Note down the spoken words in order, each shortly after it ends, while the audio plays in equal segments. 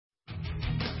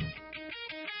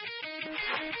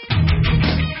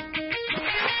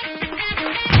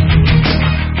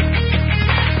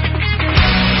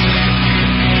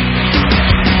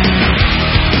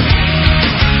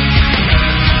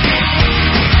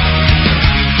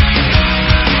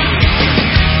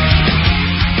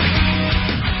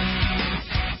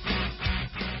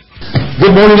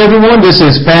good morning, everyone. This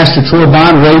is Pastor Troy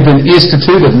Bond, Raven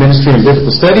Institute of Ministry and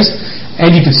Biblical Studies.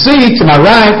 And you can see to my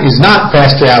right is not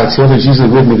Pastor Alex Hill, who's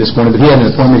usually with me this morning, but he had an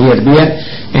appointment he had to be at,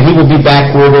 and he will be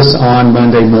back with us on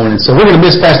Monday morning. So we're going to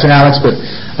miss Pastor Alex, but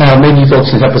maybe you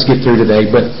folks can help us get through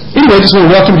today. But anyway, just want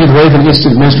to welcome you to the Raven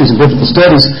Institute of Ministries and Biblical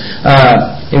Studies.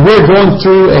 And we're going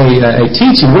through a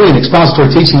teaching, really an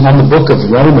expository teaching on the book of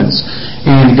Romans.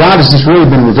 And God has just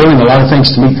really been revealing a lot of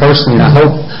things to me personally, and I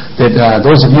hope that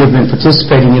those of you who have been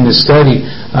participating in this study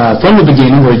from the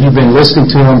beginning, where you've been listening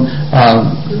to them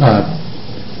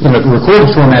in a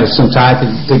recorded format of some type,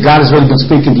 that God has really been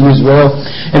speaking to you as well.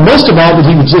 And most of all, that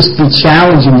He would just be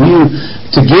challenging you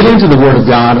to get into the Word of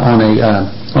God on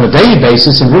a daily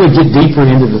basis and really get deeper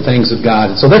into the things of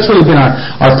God. And so that's really been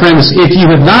our premise. If you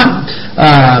have not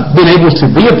been able to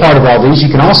be a part of all these,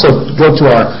 you can also go to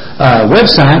our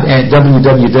website at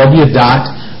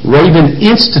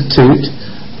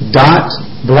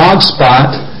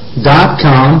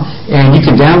www.raveninstitute.blogspot.com, and you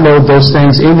can download those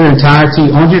things in their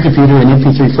entirety onto your computer in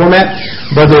MP3 format.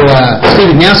 Brother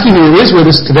Steve Ignowski, who is with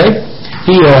us today,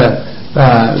 he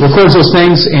records those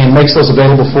things and makes those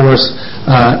available for us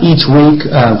each week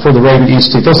for the Raven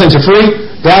Institute. Those things are free.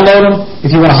 Download them.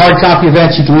 If you want a hard copy of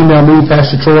that, you can email me,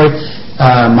 Pastor Troy.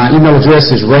 My email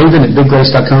address is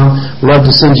raven@biggrace.com. Love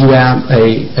to send you out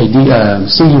a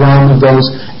CD-ROM of those,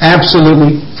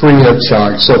 absolutely free of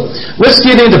charge. So let's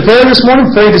get into prayer this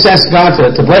morning. Pray, just ask God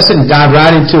to bless it and dive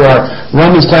right into our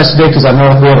Romans class today, because I know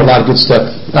we have a lot of good stuff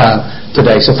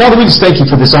today. So Father, we just thank you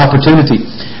for this opportunity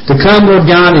to come, Lord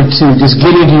God, and to just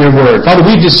get into your Word. Father,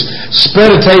 we just spread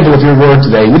a table of your Word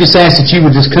today. We just ask that you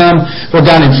would just come, Lord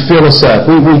God, and fill us up.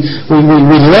 We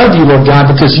love you, Lord God,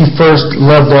 because you first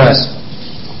loved us.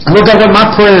 And Lord God, what my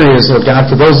prayer is, Lord God,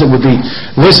 for those that would be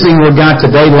listening, Lord God,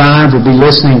 today live, would be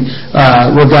listening,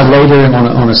 Lord God, later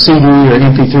on a CD or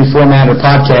MP3 format or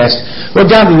podcast, Lord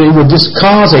God, that it would just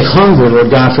cause a hunger, Lord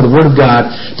God, for the Word of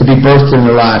God to be birthed in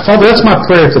their life. Father, that's my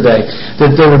prayer today,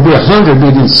 that there would be a hunger,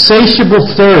 be an insatiable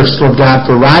thirst, Lord God,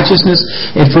 for righteousness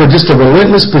and for just a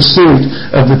relentless pursuit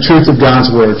of the truth of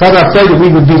God's Word. Father, I pray that we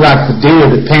would be like the deer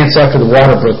that pants after the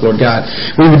water brook, Lord God.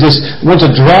 We would just want to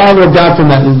draw, Lord God,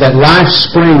 from that life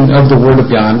spring of the Word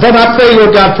of God. Father, I pray,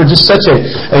 Lord God, for just such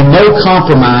a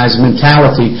no-compromise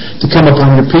mentality to come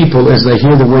upon your people as they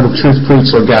hear the Word of truth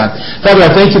preached, Lord God. Father,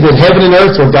 I thank you that heaven and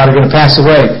earth, Lord God, are going to pass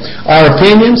away. Our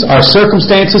opinions, our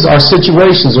circumstances, our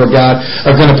situations, Lord God,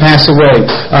 are going to pass away.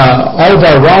 All of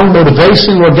our wrong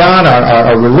motivation, Lord God,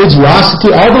 our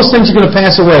religiosity, all those things are going to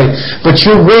pass away. But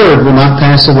your Word will not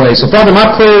pass away. So, Father, my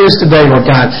prayer is today, Lord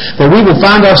God, that we will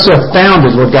find ourselves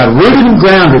founded, Lord God, rooted and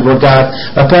grounded, Lord God,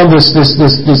 upon these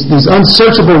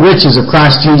unsearchable riches of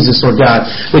Christ Jesus, Lord God,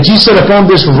 that you set upon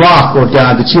this rock, Lord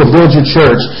God, that you have built your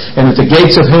church, and that the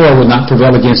gates of hell would not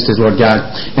prevail against it, Lord God.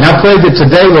 And I pray that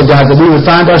today, Lord God, that we would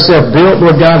find ourselves built,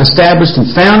 Lord God, established and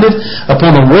founded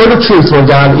upon the Word of truth, Lord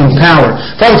God, in power.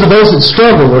 Father, for those that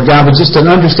struggle, Lord God, with just an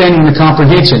understanding and a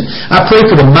comprehension, I pray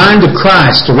for the mind of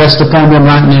Christ to rest upon them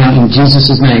right now in Jesus'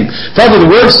 name. Father, the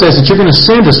Word says that you're going to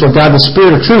send us, Lord God, the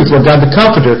Spirit of truth, Lord God, the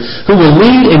Comforter, who will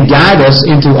lead and guide us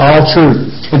into all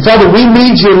truth. And Father, we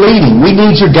need your leading. We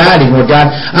need your guiding, Lord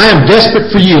God. I am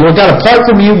desperate for you. Lord God, apart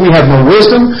from you, we have no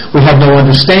wisdom. We have no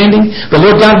understanding. But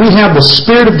Lord God, we have the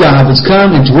Spirit of God that's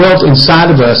come and dwelt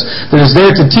inside of us, that is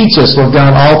there to teach us, Lord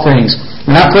God, all things.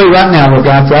 And I pray right now, Lord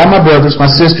God, for all my brothers, my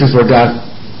sisters, Lord God,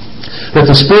 that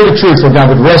the Spirit of truth, Lord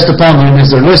God, would rest upon them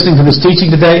as they're listening to this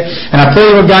teaching today. And I pray,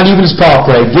 Lord God, even as Paul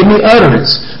prayed, give me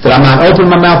utterance that I might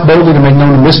open my mouth boldly to make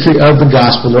known the mystery of the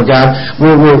gospel, Lord God.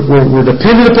 We're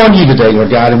dependent upon you today, Lord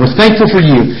God, and we're thankful for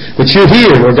you that you're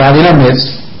here, Lord God, in our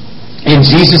midst. In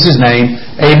Jesus' name,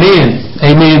 amen.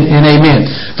 Amen and amen.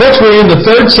 Folks, we're in the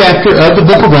third chapter of the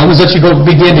book of Romans. Let's you go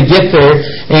begin to get there,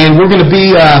 and we're going to be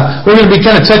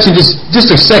kind of touching just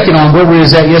a second on where we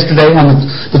was at yesterday on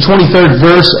the 23rd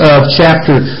verse of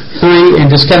chapter 3,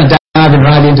 and just kind of diving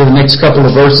right into the next couple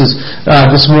of verses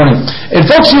this morning. And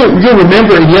folks, you'll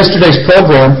remember in yesterday's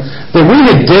program that we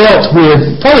had dealt with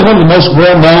probably one of the most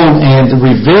well-known and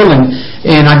revealing,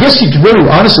 and I guess you could really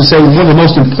honestly say one of the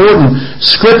most important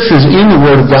scriptures in the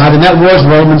Word of God, and that was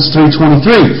Romans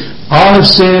 3:23. All have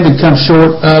sinned and come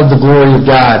short of the glory of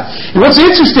God. And what's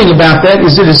interesting about that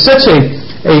is that it's such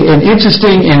an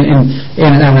interesting and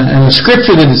a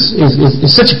scripture that is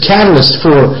such a catalyst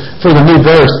for the new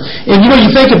birth. And you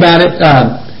think about it.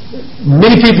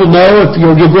 Many people know if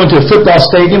you're going to a football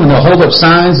stadium and they'll hold up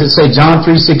signs that say John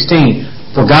 3:16,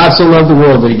 for God so loved the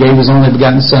world that He gave His only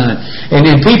begotten Son. And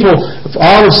people,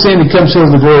 all have sinned and come short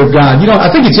of the glory of God. I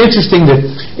think it's interesting that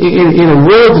in a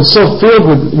world that's so filled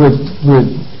with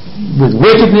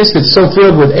wickedness, that's so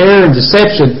filled with error and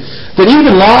deception, that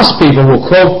even lost people will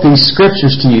quote these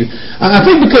scriptures to you. I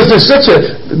think because there's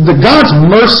God's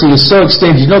mercy is so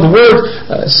extended. You know, the Word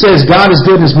says God is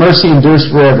good and His mercy endures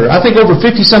forever. I think over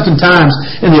 50-something times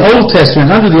in the Old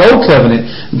Testament, under the Old Covenant,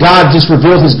 God just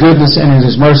revealed His goodness and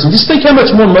His mercy. Just think how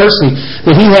much more mercy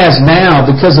that He has now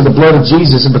because of the blood of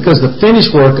Jesus and because of the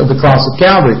finished work of the cross of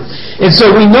Calvary. And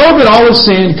so we know that all of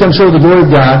sin comes short of the glory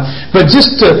of God, but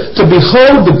just to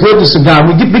behold the goodness of God,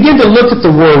 we begin to look at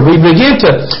the Word, we begin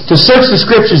to search the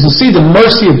Scriptures and see the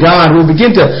mercy of God, we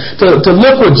begin to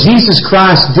look what Jesus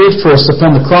Christ did for us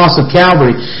upon the cross of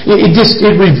Calvary.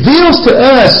 It reveals to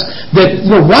us that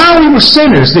while we were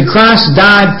sinners, that Christ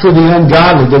died for the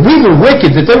ungodly, that we were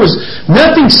wicked, that there was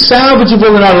nothing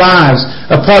salvageable in our lives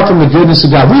apart from the goodness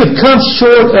of God. We have come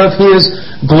short of His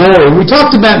glory. We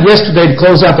talked about yesterday to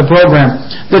close out the program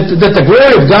that the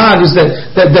glory of God is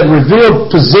that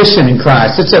revealed position in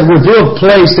Christ. It's that revealed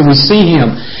place that we see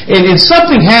Him. And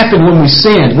something happened when we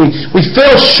sinned. We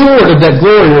fell short of that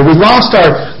glory, or we lost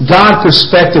our God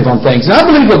perspective on things. And I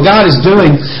believe what God is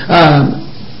doing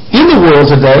in the world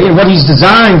today and what He's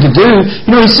designed to do,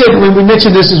 He said, when we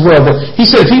mentioned this as well, but He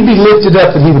said if He'd be lifted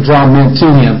up, that He would draw men to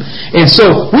Him. And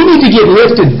so we need to get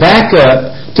lifted back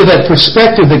up to that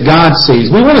perspective that God sees.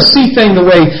 We want to see things the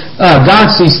way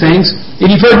God sees things. And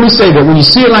you've heard me say that when you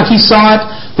see it like He saw it,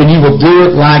 then you will do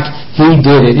it like He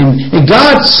did it. And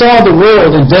God saw the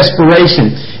world in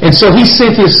desperation. And so He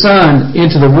sent His Son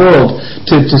into the world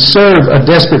to serve a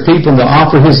desperate people and to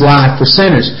offer His life for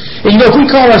sinners. And if we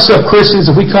call ourselves Christians,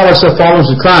 if we call ourselves followers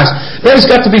of Christ, that has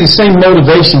got to be the same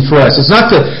motivation for us. It's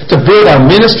not to build our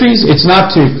ministries. It's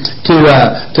not to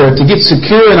get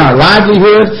secure in our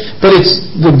livelihood. But it's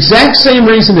the exact same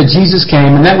reason that Jesus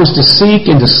came, and that was to seek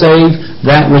and to save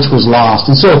that which was lost.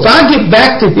 And so if I get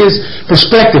back to His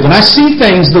perspective and I see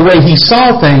things the way He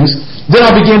saw things, then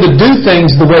I'll begin to do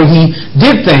things the way He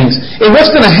did things. And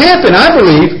what's going to happen, I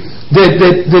believe, that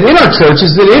in our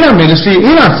churches, that in our ministry,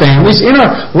 in our families, in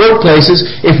our workplaces,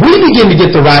 if we begin to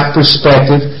get the right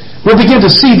perspective, we'll begin to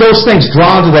see those things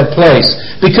drawn to that place.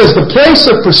 Because the place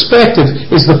of perspective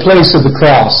is the place of the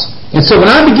cross. And so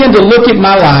when I begin to look at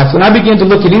my life, when I begin to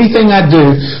look at anything I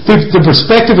do through the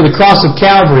perspective of the cross of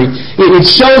Calvary, it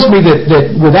shows me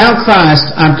that without Christ,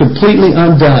 I'm completely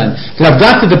undone. That I've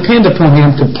got to depend upon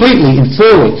Him completely and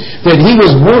fully. That He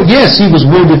was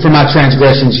wounded for my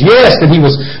transgressions. Yes, that He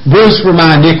was bruised for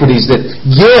my iniquities. That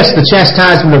yes, the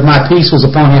chastisement of my peace was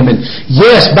upon Him. And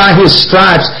yes, by His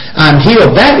stripes I'm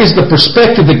healed. That is the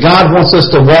perspective that God wants us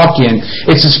to walk in.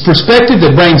 It's His perspective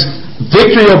that brings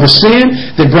victory over sin,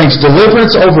 that brings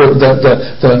deliverance over the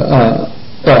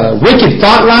wicked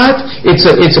thought life. It's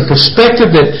a perspective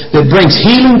that brings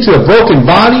healing to a broken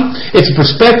body. It's a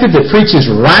perspective that preaches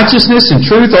righteousness and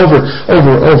truth over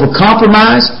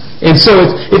compromise. And so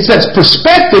it's that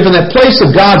perspective and that place of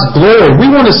God's glory. We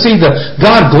want to see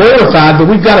God glorified, but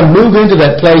we've got to move into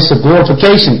that place of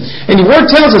glorification. And the Word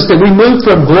tells us that we move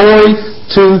from glory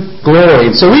to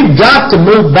glory. So we've got to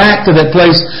move back to that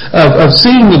place of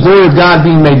seeing the glory of God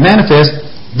being made manifest.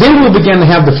 Then we'll begin to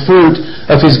have the fruit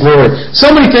of His glory.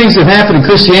 So many things have happened in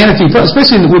Christianity,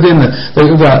 especially within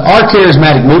our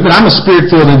charismatic movement. I'm a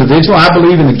Spirit-filled individual. I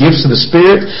believe in the gifts of the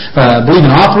Spirit. I believe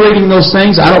in operating in those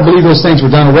things. I don't believe those things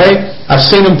were done away. I've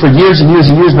seen them for years and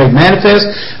years and years made manifest.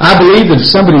 I believe that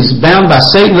if somebody's bound by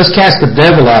Satan, let's cast the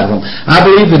devil out of them. I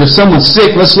believe that if someone's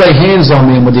sick, let's lay hands on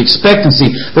them with the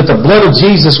expectancy that the blood of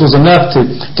Jesus was enough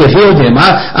to heal them.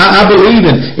 I believe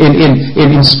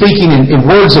in speaking in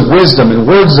words of wisdom and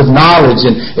words of knowledge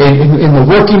and in the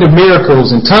working of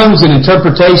miracles and tongues and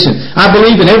interpretation. I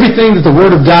believe in everything that the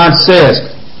Word of God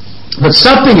says. But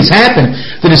something has happened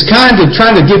that is kind of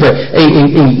trying to give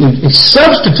a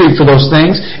substitute for those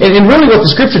things. And really what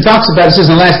the Scripture talks about, it says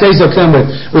in the last days they'll come with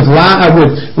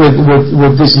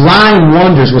these lying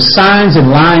wonders, with signs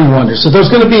and lying wonders. So there's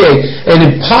going to be an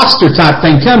imposter type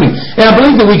thing coming. And I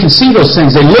believe that we can see those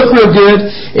things. They look real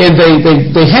good and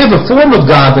they have a form of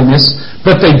godliness,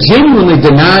 but they genuinely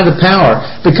deny the power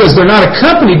because they're not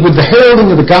accompanied with the heralding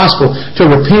of the gospel to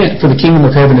repent, for the kingdom of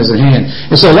heaven is at hand.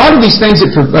 And so a lot of these things that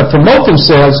promote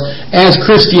themselves as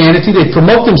Christianity, they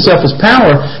promote themselves as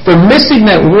power, they're missing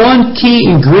that one key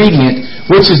ingredient,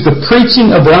 which is the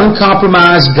preaching of the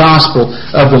uncompromised gospel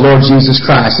of the Lord Jesus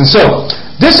Christ. And so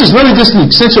this is really just an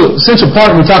essential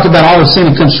part when we talk about all of sin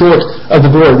and come short of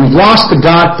the glory. We've lost the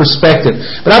God perspective.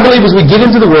 But I believe as we get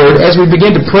into the Word, as we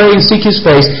begin to pray and seek His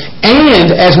face,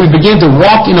 and as we begin to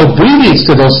walk in obedience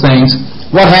to those things,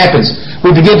 what happens?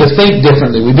 We begin to think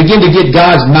differently. We begin to get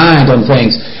God's mind on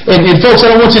things. And folks,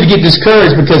 I don't want you to get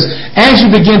discouraged because as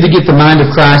you begin to get the mind of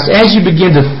Christ, as you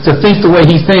begin to think the way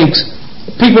He thinks,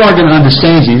 people aren't going to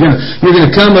understand you. You're going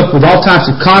to come up with all types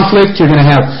of conflict. You're going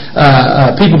to have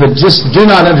people that just do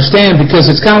not understand, because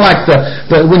it's kind of like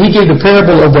when he gave the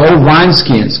parable of the old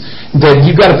wineskins, that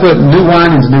you've got to put new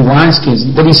wine into new wineskins.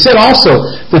 But he said also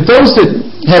that those that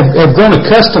have grown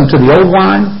accustomed to the old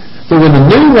wine, that when the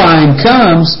new wine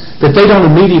comes, that they don't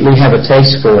immediately have a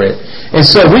taste for it. And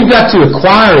so we've got to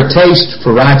acquire a taste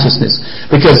for righteousness,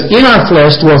 because in our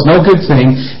flesh dwells no good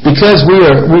thing, because we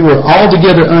were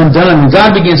altogether undone. When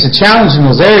God begins to challenge in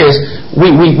those areas,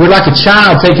 we're like a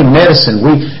child taking medicine.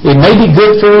 It may be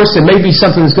good for us, it may be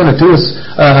something that's going to do us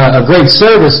a great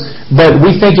service, but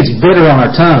we think it's bitter on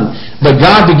our tongue. But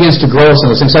God begins to grow us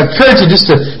in those things. So I encourage you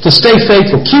just to stay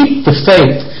faithful. Keep the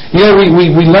faith. You know,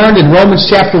 we learned in Romans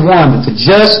chapter 1 that the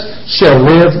just shall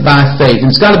live by faith. And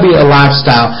it's got to be a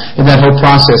lifestyle in that whole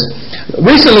process.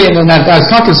 Recently, and I was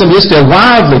talking to somebody yesterday, a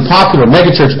wildly popular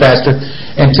megachurch pastor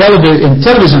and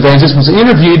television evangelist was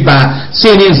interviewed by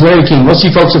CNN's Larry King. Most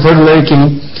of you folks have heard of Larry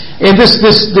King. And this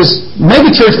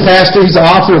megachurch pastor, he's the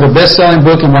author of a best-selling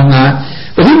book and whatnot.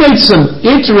 But he made some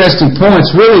interesting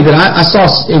points, really, that I saw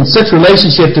in such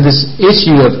relationship to this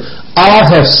issue of all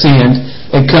have sinned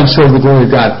and come short of the glory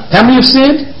of God. How many have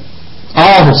sinned?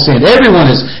 All have sinned. Everyone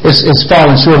has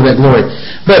fallen short of that glory.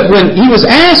 But when he was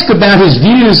asked about his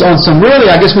views on some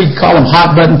really, I guess we'd call them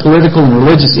hot-button political and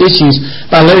religious issues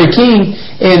by Larry King,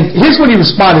 and here's what he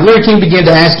responded. Larry King began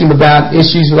to ask him about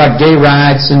issues like gay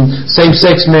rights and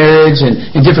same-sex marriage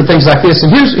and different things like this.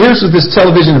 And here's this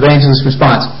television evangelist's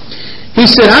response. He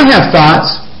said, I have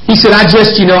thoughts. He said, I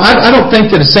don't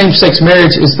think that a same-sex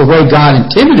marriage is the way God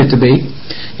intended it to be.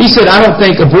 He said, I don't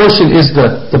think abortion is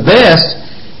the best.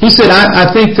 He said, I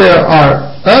think there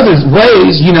are other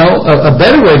ways, a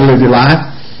better way to live your life.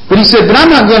 But he said, but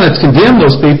I'm not going to condemn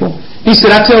those people. He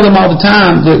said, I tell them all the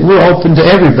time that we're open to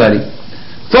everybody.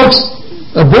 Folks,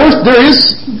 abortion,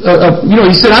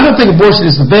 he said, I don't think abortion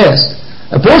is the best.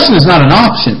 Abortion is not an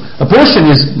option.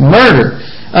 Abortion is murder.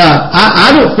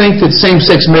 I don't think that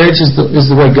same-sex marriage is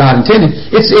the way God intended.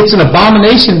 It's an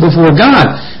abomination before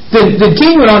God. Then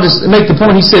King went on to make the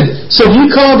point. He said, so do you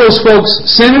call those folks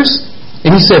sinners?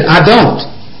 And he said, I don't.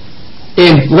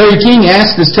 And Larry King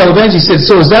asked this televangelist, he said,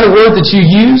 so is that a word that you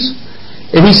use?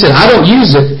 And he said, I don't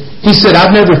use it. He said,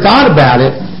 I've never thought about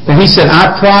it. And he said,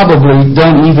 I probably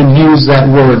don't even use that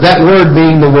word. That word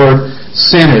being the word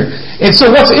sinner. And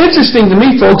so what's interesting to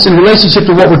me, folks, in relationship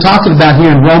to what we're talking about here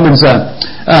in Romans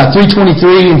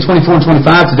 3:23 and 24 and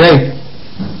 25 today,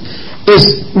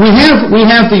 is we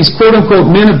have these quote-unquote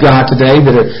men of God today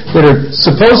that are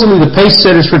supposedly the pace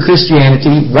setters for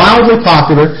Christianity, wildly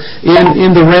popular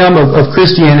in the realm of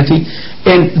Christianity,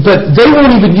 but they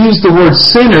won't even use the word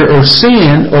sinner or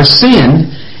sin or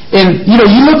sin. And you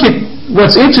look at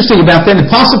what's interesting about that. The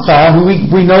Apostle Paul, who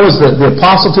we know as the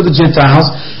apostle to the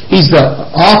Gentiles, he's the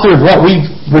author of what we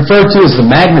refer to as the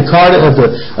Magna Carta of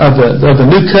the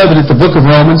New Covenant, the Book of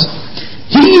Romans.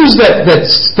 He used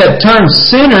that term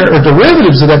sinner, or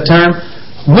derivatives of that term,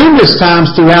 numerous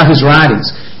times throughout his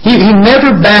writings. He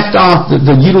never backed off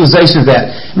the utilization of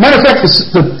that. Matter of fact,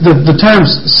 the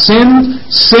terms sin,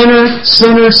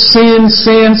 sinner, sin,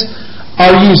 sins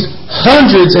are used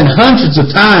hundreds and hundreds of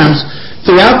times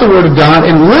throughout the Word of God,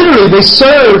 and literally they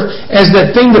serve as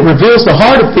that thing that reveals the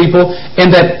heart of people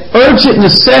and that urgent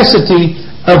necessity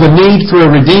of a need for a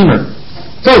Redeemer.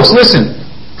 Folks, listen,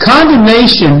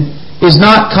 condemnation is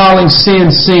not calling sin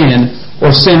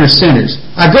or sinners sinners.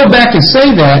 I go back and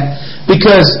say that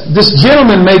because this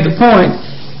gentleman made the point.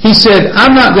 He said,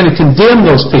 I'm not going to condemn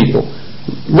those people.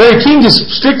 Larry King just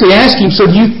strictly asked him, so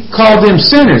do you call them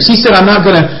sinners? He said, I'm not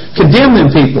going to condemn them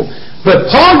people.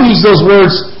 But Paul used those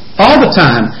words all the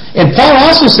time. And Paul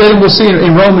also said, and we'll see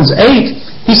in Romans 8,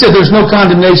 he said there's no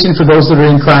condemnation for those that are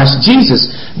in Christ Jesus.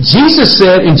 Jesus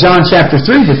said in John chapter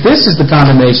 3 that this is the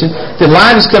condemnation, that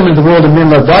light has come into the world and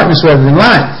men love darkness rather than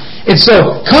light. And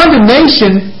so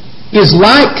condemnation is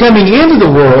light coming into the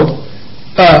world,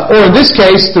 or in this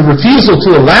case, the refusal to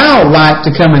allow light to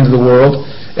come into the world,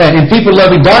 and people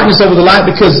loving darkness over the light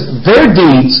because their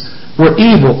deeds were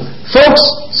evil. Folks,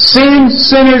 sinning,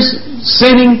 sinners,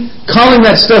 sinning, calling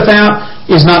that stuff out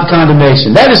is not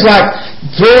condemnation. That is like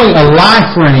throwing a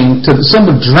life ring to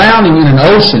someone drowning in an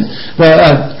ocean.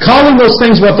 Calling those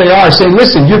things what they are, saying,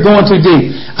 listen, you're going too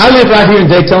deep. I live right here in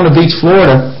Daytona Beach,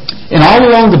 Florida, and all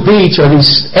along the beach are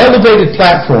these elevated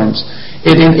platforms.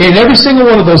 And every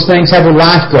single one of those things have a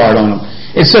lifeguard on them.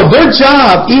 And so their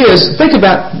job is, think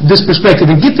about this perspective,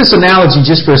 and get this analogy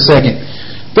just for a second.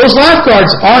 Those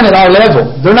lifeguards aren't at our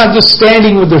level. They're not just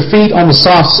standing with their feet on the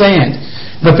soft sand.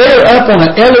 But they're up on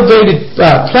an elevated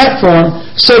platform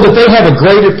so that they have a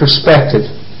greater perspective.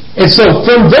 And so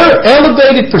from their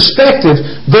elevated perspective,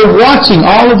 they're watching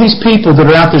all of these people that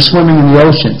are out there swimming in the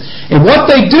ocean. And what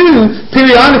they do,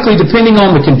 periodically, depending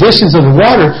on the conditions of the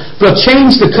water, they'll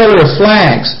change the color of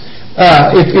flags.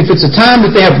 If it's a time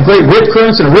that they have great rip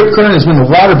currents, and a rip current is when the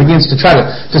water begins to try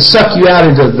to suck you out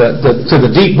into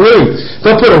the deep blue,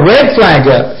 they'll put a red flag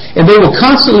up, and they will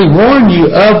constantly warn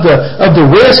you of the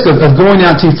risk of going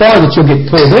out too far, that you'll get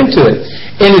pulled into it.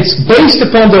 And it's based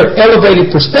upon their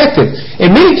elevated perspective. And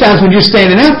many times when you're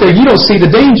standing out there, you don't see the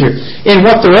danger. And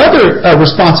what their other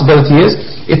responsibility is,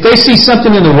 if they see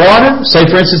something in the water, say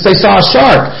for instance they saw a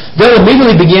shark, they'll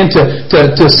immediately begin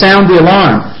to sound the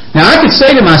alarm. Now I could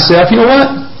say to myself, you know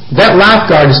what? That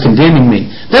lifeguard is condemning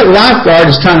me. That lifeguard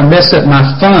is trying to mess up my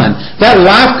fun. That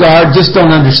lifeguard just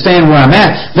don't understand where I'm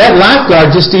at. That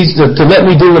lifeguard just needs to let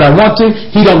me do what I want to.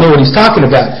 He don't know what he's talking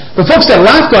about. But folks, that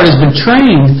lifeguard has been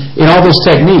trained in all those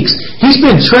techniques. He's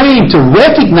been trained to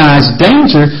recognize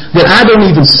danger that I don't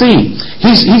even see.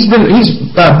 He's been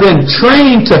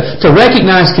trained to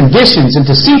recognize conditions and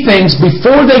to see things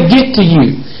before they get to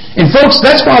you. And folks,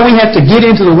 that's why we have to get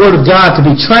into the Word of God to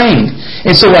be trained.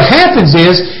 And so what happens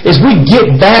is we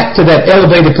get back to that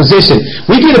elevated position.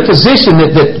 We get a position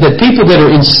that people that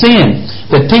are in sin,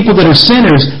 that people that are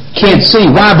sinners can't see.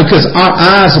 Why? Because our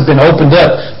eyes have been opened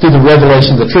up through the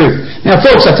revelation of the truth. Now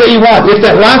folks, I tell you what, if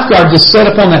that lifeguard just sat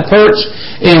up on that perch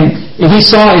and he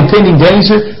saw impending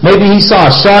danger, maybe he saw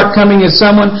a shark coming at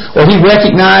someone, or he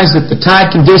recognized that the tide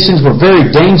conditions were very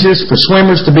dangerous for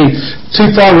swimmers to be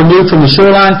too far removed from the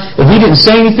shoreline, if he didn't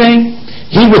say anything,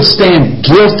 he would stand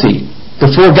guilty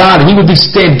before God, and he would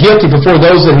stand guilty before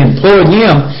those that employed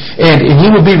him, and he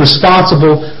would be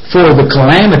responsible for the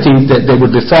calamity that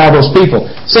would befall those people.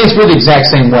 Saints, we're the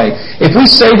exact same way. If we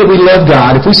say that we love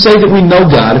God, if we say that we know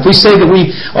God, if we say that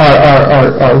we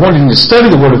are wanting to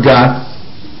study the Word of God,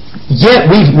 yet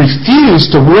we refuse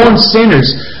to warn sinners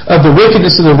of the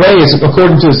wickedness of their ways,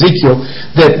 according to Ezekiel,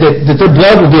 that their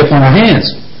blood will be upon our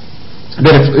hands.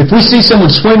 That if we see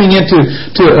someone swimming into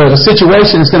a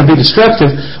situation that's going to be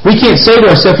destructive, we can't say to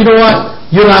ourselves, you know what,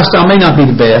 your lifestyle may not be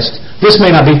the best. This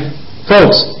may not be.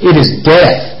 Folks, it is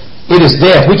death. It is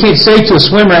death. We can't say to a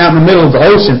swimmer out in the middle of the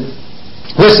ocean,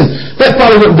 listen, that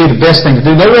probably wouldn't be the best thing to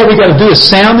do. No, what we've got to do is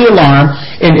sound the alarm,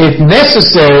 and if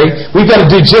necessary, we've got to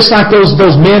do just like those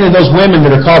men and those women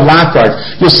that are called lifeguards.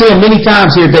 You'll see them many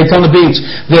times here at Daytona Beach.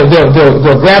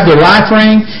 They'll grab their life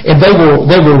ring, and they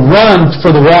will run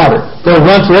for the water. They'll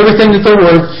run for everything that they're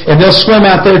worth, and they'll swim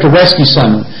out there to rescue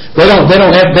someone. They don't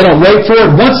wait for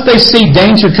it. Once they see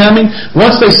danger coming,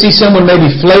 once they see someone maybe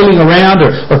flailing around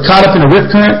or caught up in a rip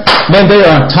current, man, they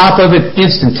are on top of it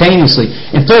instantaneously.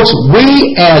 And folks,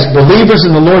 we as believers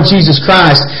in the Lord Jesus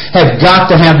Christ have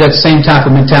got to have that same type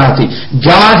of mentality.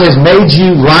 God has made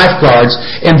you lifeguards,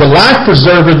 and the life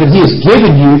preserver that He has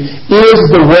given you is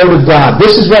the Word of God.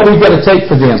 This is what we've got to take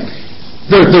for them.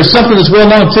 There's something that's well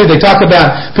known too. They talk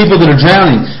about people that are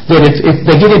drowning, that if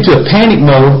they get into a panic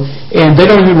mode and they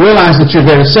don't even realize that you're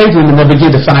there to save them, and they'll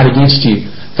begin to fight against you.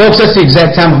 Folks, that's the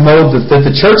exact type of mode that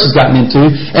the church has gotten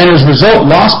into, and as a result,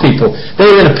 lost people.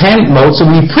 They're in a panic mode, so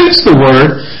when you preach the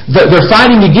Word, they're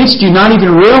fighting against you, not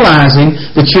even realizing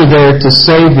that you're there to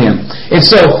save them. And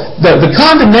so, the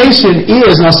condemnation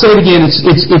is, and I'll say it again,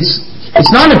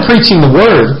 it's not in preaching the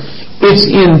Word, it's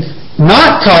in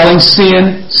not calling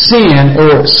sin, sin,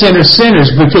 or sinners, sinners,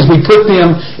 because we put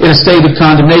them in a state of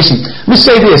condemnation. Let me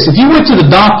say this. If you went to the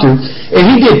doctor and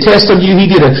he did tests on you, he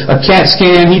did a CAT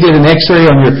scan, he did an x-ray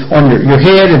on your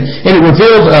head, and it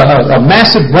revealed a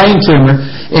massive brain tumor,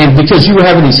 and because you were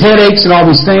having these headaches and all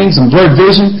these things and blurred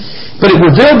vision, but it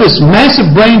revealed this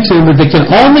massive brain tumor that can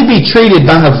only be treated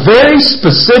by a very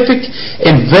specific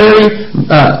and very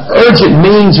urgent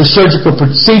means or surgical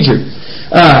procedure.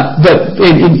 But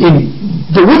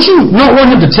would you not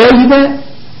want him to tell you that?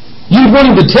 You'd want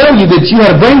him to tell you that you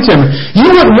had a brain tumor. You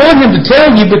wouldn't want him to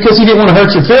tell you because he didn't want to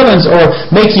hurt your feelings or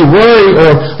make you worry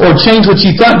or change what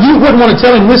you thought. You wouldn't want to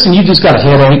tell him, listen, you just got a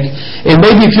headache, and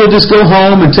maybe if you'll just go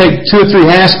home and take 2 or 3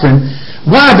 aspirin.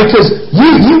 Why? Because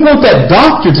you want that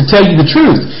doctor to tell you the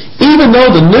truth. Even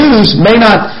though the news may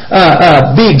not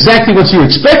be exactly what you were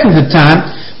expecting at the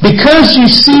time, because you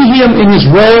see him in his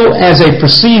role as a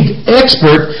perceived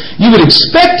expert, you would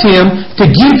expect him to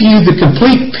give you the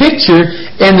complete picture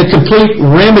and the complete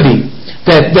remedy.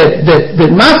 That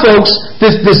my folks,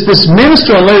 this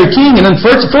minister on Larry King, and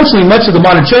unfortunately much of the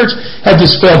modern church have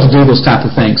just failed to do those type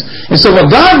of things. And so what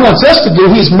God wants us to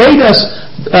do, He's made us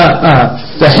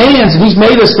the hands, and He's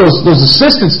made us those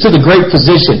assistants to the great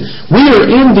physician. We are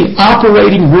in the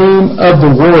operating room of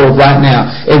the world right now,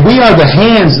 and we are the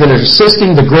hands that are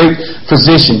assisting the great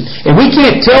physician. And we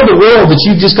can't tell the world that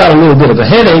you've just got a little bit of a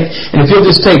headache, and if you'll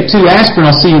just take 2 aspirin,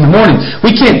 I'll see you in the morning.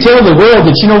 We can't tell the world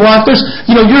that, you know what,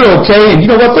 you're okay, and you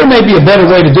know what, there may be a better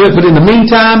way to do it, but in the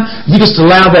meantime, you just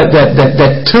allow that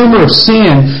tumor of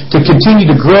sin to continue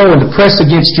to grow and to press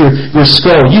against your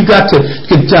skull. You've got to,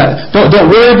 don't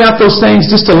worry about those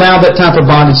things, just allow that type of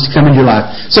bondage to come in your life.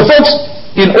 So folks,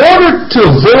 in order to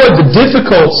avoid the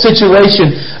difficult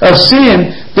situation of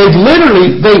sin,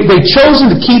 they've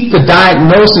chosen to keep the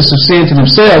diagnosis of sin to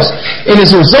themselves, and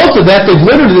as a result of that, they've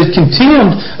literally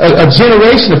condemned a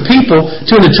generation of people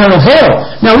to an eternal hell.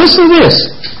 Now listen to this.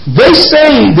 They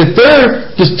say that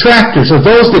their detractors, or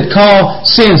those that call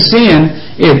sin,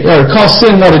 or call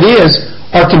sin what it is,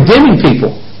 are condemning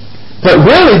people. But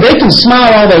really, they can smile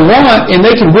all they want, and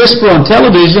they can whisper on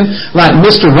television like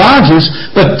Mr. Rogers,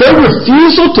 but their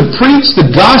refusal to preach the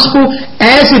gospel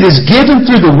as it is given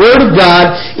through the Word of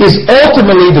God is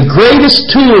ultimately the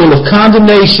greatest tool of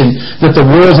condemnation that the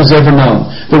world has ever known.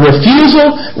 The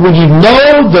refusal, when you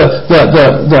know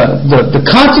the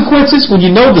consequences, when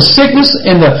you know the sickness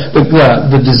and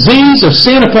the disease of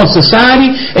sin upon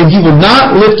society, and you will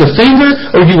not lift a finger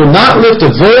or you will not lift a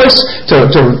voice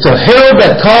to herald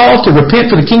that call to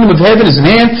repent, for the kingdom of heaven is at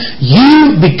hand,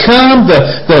 you become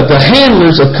the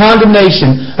handlers of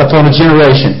condemnation upon a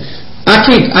generation. I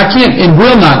can't and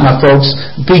will not, my folks,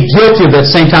 be guilty of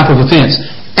that same type of offense.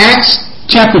 Acts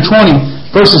chapter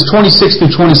 20, verses 26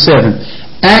 through 27.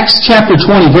 Acts chapter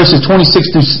 20, verses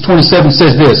 26 through 27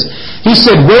 says this. He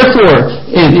said, wherefore,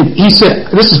 and he said,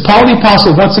 this is Paul the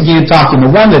Apostle once again talking,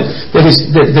 the one that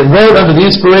wrote under the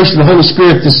inspiration of the Holy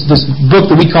Spirit this book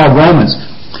that we call Romans.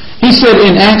 He said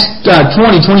in Acts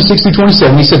 20, 26 through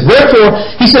 27, he said, wherefore,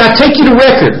 he said, I take you to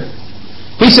record.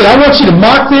 He said, I want you to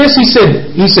mark this. He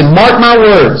said, mark my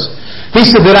words. He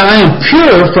said that I am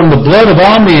pure from the blood of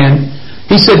all men.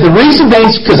 He said, the reason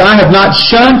is because I have not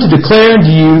shunned to declare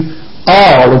unto you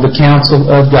all of the counsel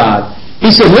of God. He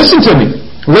said, listen to me.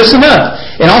 Listen up.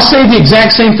 And I'll say the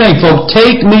exact same thing, folks.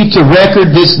 Take me to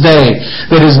record this day.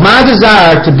 That is my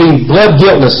desire to be blood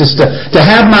guiltless, is to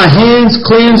have my hands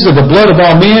cleansed of the blood of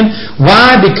all men.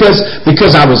 Why? Because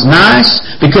I was nice.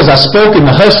 Because I spoke in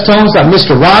the hushed tones like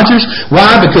Mr. Rogers.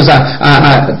 Why? Because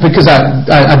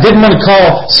I didn't want to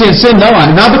call sin. No,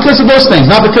 not because of those things.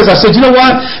 Not because I said, you know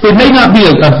what? It may not be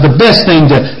the best thing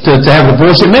to have a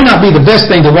divorce. It may not be the best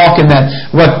thing to walk in that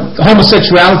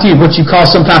homosexuality, what you call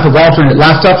some type of alternate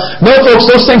lifestyle. No, folks,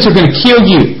 those things are going to kill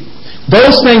you.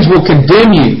 Those things will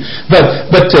condemn you.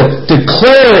 But to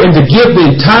declare and to give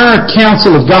the entire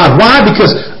counsel of God. Why?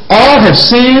 Because all have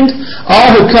sinned. All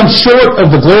have come short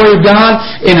of the glory of God.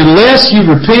 And unless you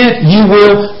repent, you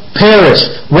will perish.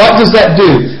 What does that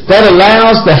do? That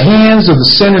allows the hands of the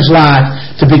sinner's life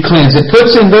to be cleansed. It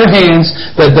puts in their hands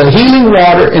the healing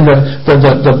water and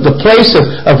the place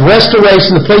of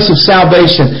restoration, the place of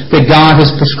salvation that God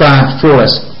has prescribed for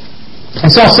us. And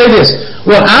so I'll say this.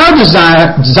 Well, our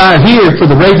desire here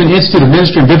for the Raven Institute of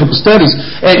Ministry and Biblical Studies,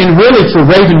 and really for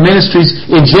Raven Ministries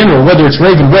in general, whether it's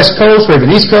Raven West Coast,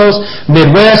 Raven East Coast,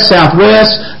 Midwest,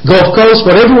 Southwest, Gulf Coast,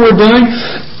 whatever we're doing,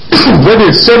 whether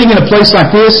it's sitting in a place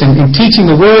like this and teaching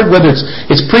the Word, whether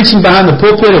it's preaching behind the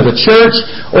pulpit of a church,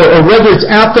 or whether it's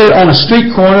out there on a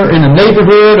street corner in a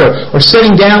neighborhood, or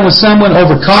sitting down with someone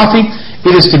over coffee,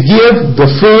 it is to give the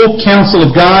full counsel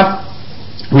of God,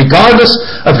 regardless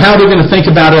of how they're going to think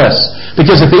about us.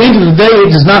 Because at the end of the day,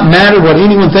 it does not matter what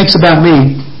anyone thinks about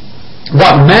me.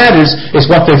 What matters is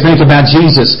what they think about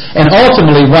Jesus. And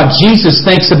ultimately, what Jesus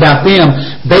thinks about them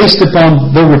based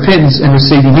upon their repentance and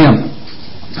receiving Him.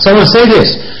 So I want to say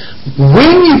this.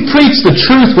 When you preach the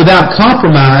truth without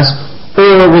compromise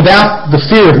or without the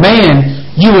fear of man,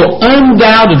 you will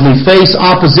undoubtedly face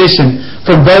opposition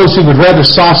from those who would rather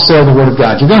soft sell the Word of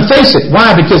God. You're going to face it.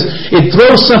 Why? Because it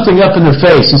throws something up in their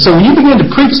face. And so when you begin to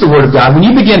preach the Word of God, when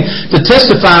you begin to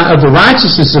testify of the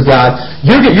righteousness of God,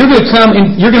 you're going to come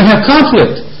and you're going to have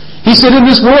conflict. He said, in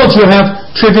this world you'll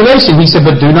have tribulation. He said,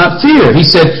 but do not fear. He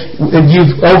said,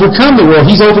 you've overcome the world.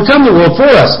 He's overcome the world for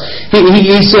us.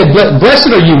 He said,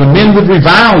 blessed are you when men would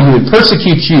revile you and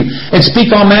persecute you and speak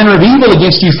all manner of evil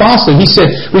against you falsely. He said,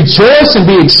 rejoice and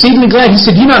be exceedingly glad. He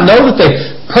said, do you not know that they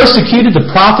persecuted the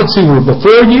prophets who were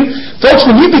before you. Folks,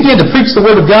 when you begin to preach the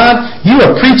Word of God, you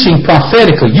are preaching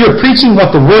prophetically. You are preaching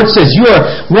what the Word says. You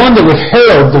are one that would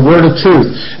herald the Word of truth.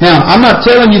 Now, I'm not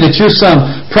telling you that you're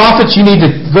some prophet, you need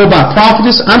to go by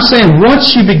prophetess. I'm saying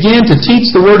once you begin to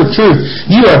teach the Word of truth,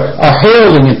 you are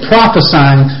heralding and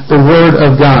prophesying the Word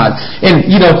of God.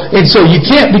 And so you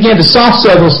can't begin to soft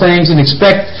sell those things and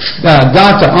expect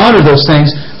God to honor those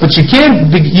things. But you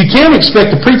can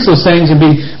expect to preach those things and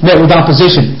be met with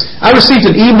opposition. I received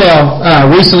an email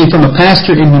recently from a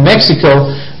pastor in New Mexico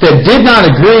that did not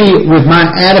agree with my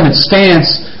adamant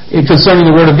stance concerning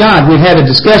the Word of God. We had a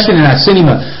discussion, and I sent him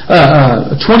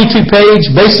a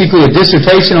 22-page, basically a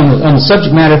dissertation on the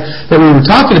subject matter that we were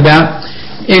talking about.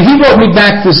 And he wrote me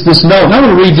back this note, and I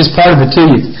want to read this part of it to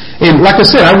you. And like I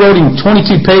said, I wrote him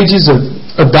 22 pages of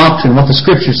doctrine, what the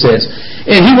Scripture says.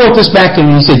 And he wrote this back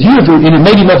and he said, and it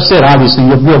made him upset, obviously.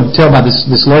 You'll be able to tell by this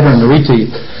letter I'm going to read to you.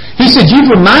 He said, you've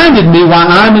reminded me why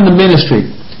I'm in the ministry.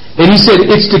 And he said,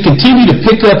 it's to continue to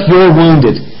pick up your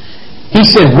wounded. He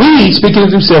said, speaking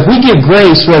of himself, we give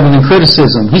grace rather than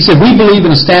criticism. He said, we believe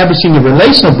in establishing a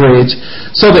relational bridge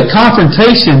so that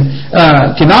confrontation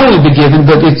can not only be given,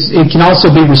 but it can also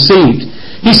be received.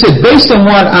 He said, based on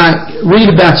what I read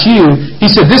about you, he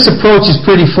said, this approach is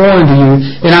pretty foreign to you,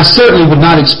 and I certainly would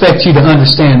not expect you to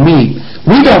understand me.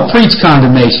 We don't preach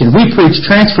condemnation. We preach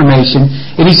transformation.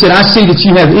 And he said, I see that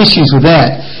you have issues with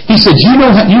that. He said,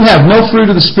 you have no fruit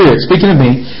of the Spirit, speaking of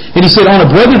me. And he said, on a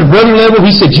brother-to-brother level,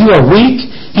 he said, you are weak.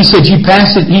 He said, you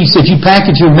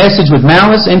package your message with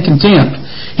malice and contempt.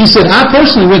 He said, I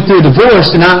personally went through a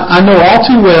divorce, and I know all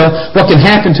too well what can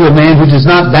happen to a man who does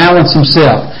not balance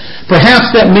himself.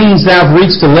 Perhaps that means that I've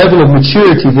reached a level of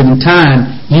maturity that in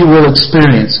time you will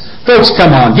experience. Folks,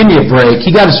 come on, give me a break.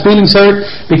 He got his feelings hurt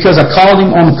because I called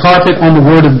him on the carpet on the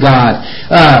Word of God.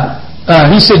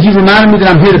 He said, you reminded me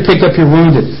that I'm here to pick up your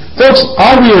wounded. Folks,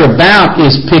 all we are about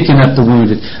is picking up the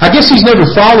wounded. I guess he's never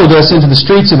followed us into the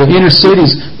streets of the inner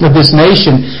cities of this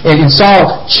nation and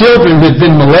saw children who had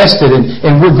been molested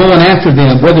and we're going after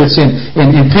them, whether it's in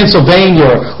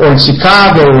Pennsylvania or in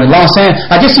Chicago or in Los Angeles.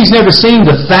 I guess he's never seen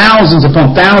the thousands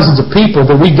upon thousands of people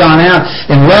that we've gone out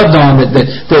and loved on that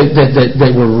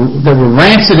were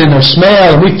rancid in their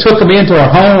smell, and we took them into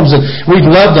our homes and we've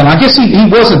loved them. I guess he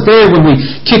wasn't there when we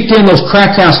kicked in those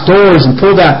crack house doors and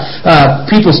pulled out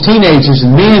people's teenagers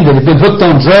and men that had been hooked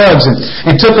on drugs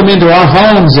and took them into our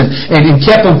homes and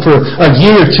kept them for a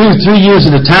year, 2, 3 years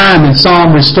at a time and saw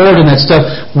them restored in that stuff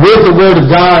with the Word of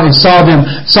God and saw them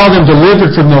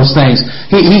delivered from those things.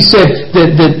 He said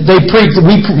that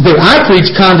I preach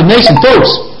condemnation.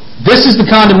 Folks, this is the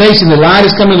condemnation that light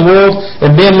has come into the world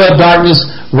and men love darkness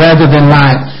rather than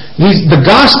light. The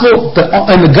gospel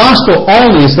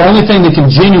only is the only thing that can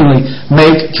genuinely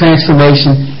make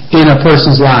transformation in a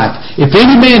person's life. If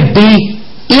any man be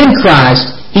in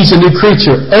Christ, he's a new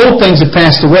creature. Old things have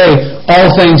passed away. All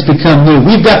things become new.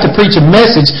 We've got to preach a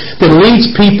message that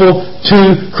leads people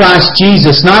to Christ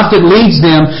Jesus, not that leads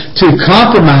them to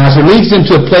compromise or leads them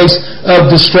to a place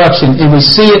of destruction. And we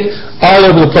see it all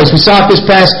over the place. We saw it this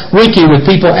past weekend with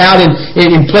people out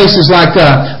in places like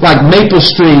Maple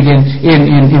Street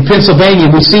in Pennsylvania.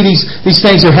 We see these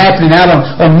things are happening out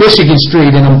on Michigan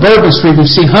Street and on Bourbon Street. We've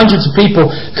seen hundreds of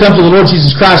people come to the Lord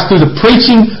Jesus Christ through the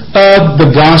preaching of the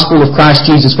gospel of Christ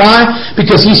Jesus. Why?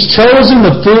 Because He's chosen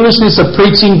the foolishness of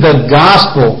preaching the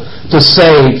gospel to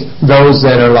save those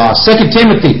that are lost. 2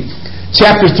 Timothy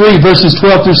chapter 3, verses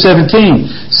 12 through 17.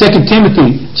 2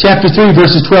 Timothy chapter 3,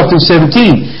 verses 12 through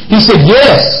 17. He said,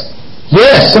 yes.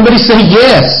 Yes. Somebody say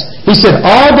yes. He said,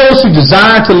 all those who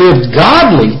desire to live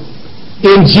godly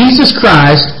in Jesus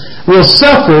Christ will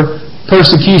suffer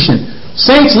persecution.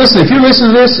 Saints, listen, if you're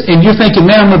listening to this and you're thinking,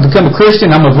 man, I'm going to become a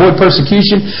Christian, I'm going to avoid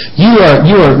persecution, you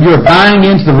are buying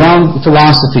into the wrong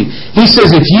philosophy. He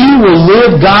says if you will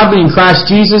live godly in Christ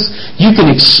Jesus, you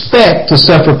can expect to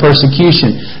suffer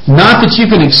persecution. Not that you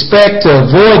can expect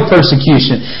to avoid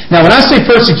persecution. Now, when I say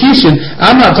persecution,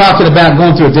 I'm not talking about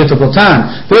going through a difficult time.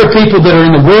 There are people that are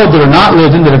in the world that are not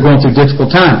living that are going through a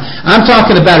difficult time. I'm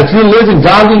talking about if you're living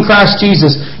godly in Christ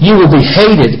Jesus, you will be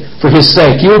hated for His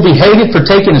sake. You will be hated for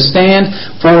taking a stand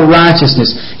for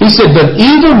righteousness. He said, but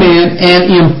evil men and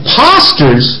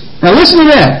impostors, now listen to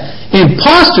that,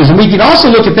 impostors, and we can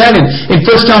also look at that in 1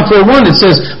 John 4:1 that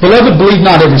says, beloved, believe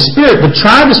not every spirit, but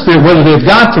try the spirit whether they have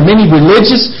God, for many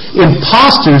religious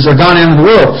impostors are gone out of the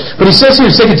world. But he says here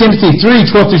in 2 Timothy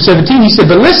 3:12 through 17, he said,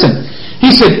 but listen,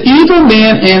 he said, evil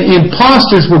men and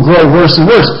impostors will grow worse and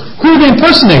worse. Who are they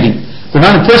impersonating? They're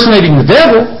not impersonating the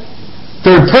devil.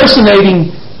 They're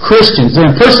impersonating Christians. They're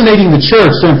impersonating the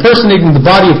church. They're impersonating the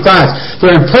body of Christ.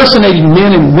 They're impersonating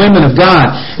men and women of God.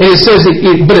 And it says,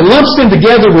 but it lumps them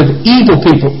together with evil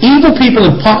people. Evil people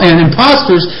and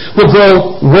imposters will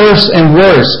grow worse and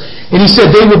worse. And he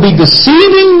said they will be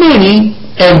deceiving many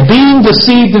and being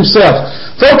deceived themselves.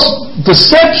 Folks,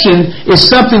 deception is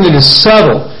something that is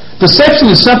subtle. Deception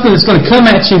is something that's going to come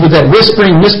at you with that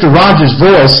whispering Mr. Rogers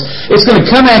voice. It's going to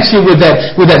come at you with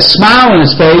that smile on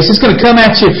his face. It's going to come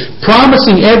at you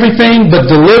promising everything but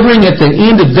delivering at the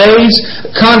end of days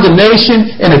condemnation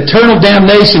and eternal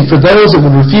damnation for those that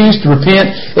would refuse to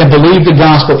repent and believe the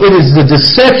gospel. It is the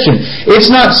deception. It's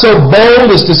not so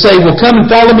bold as to say, well, come and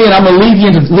follow me and I'm going to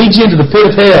lead you into the pit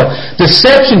of hell.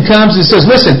 Deception comes and says,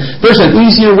 listen, there's an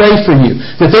easier way for you.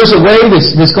 That there's a way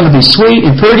that's going to be sweet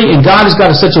and pretty, and God has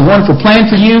got such a wonderful plan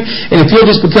for you, and if you'll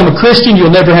just become a Christian,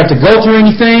 you'll never have to go through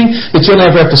anything, that you'll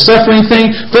never have to suffer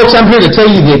anything. Folks, I'm here to tell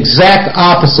you the exact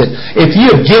opposite. If you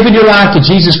have given your life to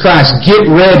Jesus Christ, get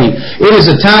ready. It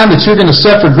is a time that you're going to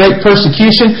suffer great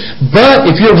persecution, but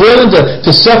if you're willing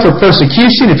to suffer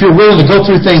persecution, if you're willing to go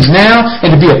through things now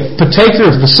and to be a partaker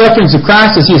of the sufferings of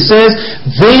Christ, as He says,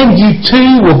 then you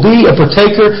too will be a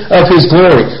partaker of His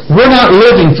glory. We're not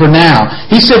living for now.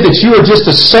 He said that you are just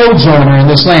a sojourner in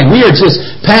this land. We are just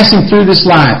passing through this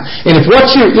life. And if what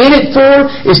you're in it for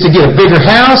is to get a bigger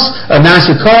house, a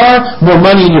nicer car, more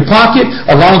money in your pocket,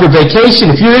 a longer vacation,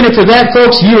 if you're in it for that,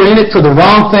 folks, you're in it for the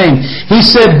wrong thing. He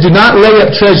said, do not lay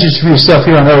up treasures for yourself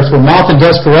here on earth where moth and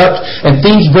dust corrupt and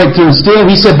thieves break through and steal.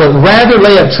 He said, but rather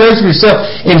lay up treasures for yourself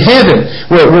in heaven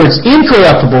where it's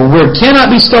incorruptible, where it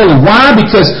cannot be stolen. Why?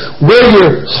 Because where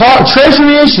your treasure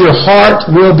is, your heart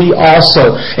will be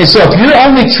also. And so if you're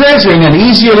only treasuring an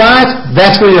easier life,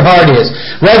 that's where your heart is.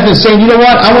 Rather than saying, you know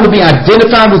what, I want to be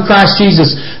identified with Christ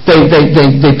Jesus. They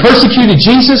persecuted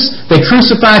Jesus. They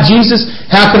crucified Jesus.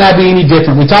 How can I be any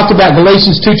different? We talked about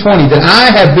Galatians 2:20, that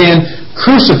I have been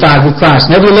crucified with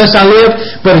Christ. Nevertheless I live,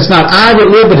 but it's not I that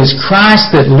live, but it's Christ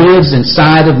that lives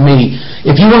inside of me.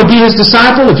 If you want to be His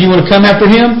disciple, if you want to come after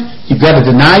Him, you've got to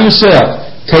deny yourself,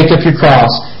 take up your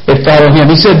cross, and follow Him.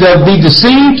 He said they'll be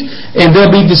deceived and they'll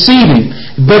be deceiving.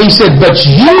 But He said, but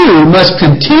you must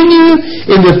continue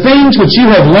in the things which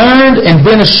you have learned and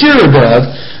been assured of,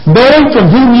 knowing from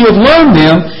whom you have learned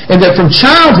them, and that from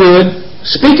childhood,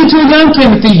 speaking to a young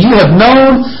Timothy, you have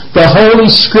known the Holy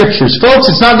Scriptures.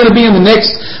 Folks, it's not going to be in the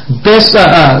next best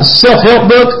self-help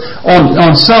book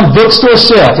on some bookstore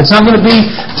shelf. It's not going to be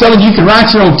telling you can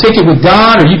write your own ticket with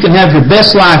God, or you can have your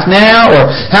best life now,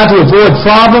 or how to avoid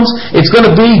problems. It's going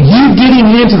to be you getting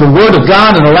into the Word of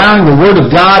God and allowing the Word of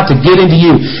God to get into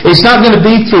you. It's not going to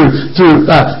be through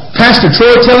Pastor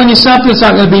Troy telling you something. It's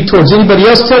not going to be towards anybody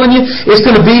else telling you. It's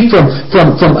going to be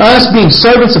from us being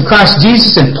servants of Christ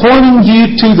Jesus and pointing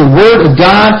you to the Word of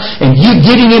God, and you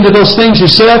getting into those things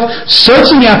yourself,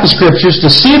 searching out the Scriptures to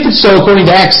see if it's so, according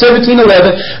to Acts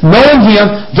 17:11, knowing Him.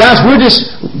 Guys, we're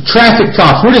just traffic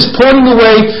cops. We're just pointing the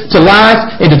way to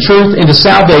life and to truth and to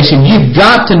salvation. You've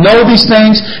got to know these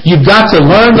things. You've got to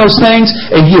learn those things,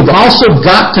 and you've also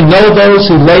got to know those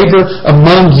who labor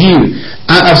among you.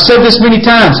 I've said this many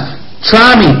times.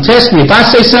 Try me, test me. If I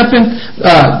say something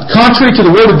contrary to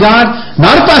the Word of God,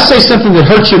 not if I say something that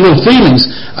hurts your little feelings,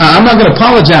 I'm not going to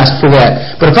apologize for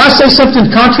that. But if I say something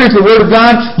contrary to the Word of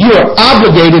God, you are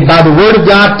obligated by the Word of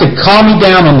God to call me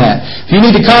down on that. If you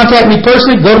need to contact me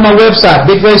personally, go to my website,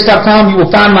 biggrace.com. You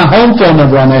will find my home phone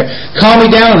number on there. Call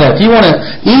me down on that. If you want to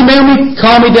email me,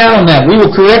 call me down on that. We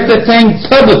will correct that thing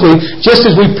publicly just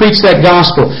as we preach that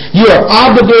gospel. You are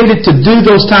obligated to do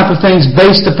those type of things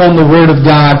based upon the Word of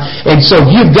God. And so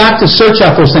you've got to search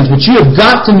out those things, but you have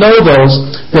got to know those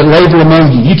that labor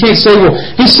among you. You can't say, well,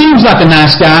 he seems like a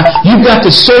nice guy. You've got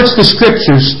to search the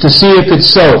Scriptures to see if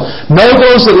it's so. Know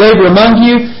those that labor among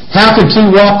you. How can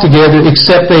two walk together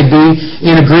except they be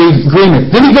in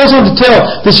agreement? Then he goes on to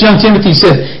tell this young Timothy,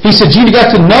 he said, you've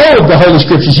got to know the Holy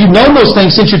Scriptures. You've known those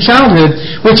things since your childhood,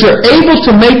 which are able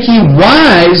to make you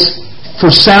wise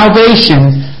for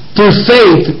salvation through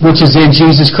faith which is in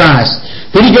Jesus Christ.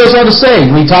 Then he goes on to say,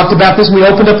 we talked about this, we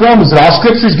opened up Romans, that all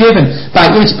Scripture is given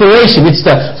by inspiration. It's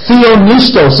the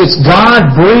theopneustos, it's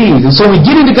God-breathed. And so when we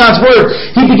get into God's Word,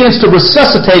 He begins to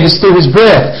resuscitate us through His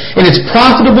breath. And it's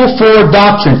profitable for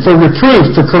doctrine, for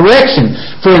reproof, for correction,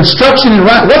 for instruction in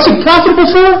right. What's it profitable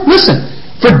for? Listen.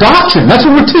 For doctrine. That's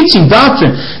what we're teaching,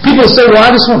 doctrine. People say, well,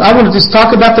 I want to just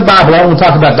talk about the Bible. I don't want to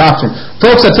talk about doctrine.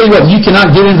 Folks, I tell you what, you cannot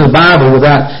get into the Bible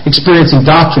without experiencing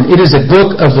doctrine. It is a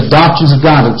book of the doctrines of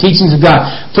God, the teachings of God,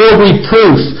 for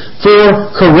reproof,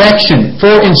 for correction,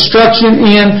 for instruction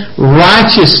in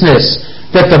righteousness,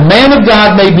 that the man of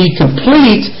God may be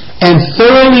complete and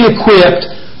thoroughly equipped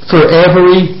for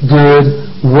every good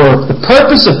work. The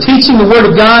purpose of teaching the Word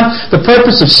of God, the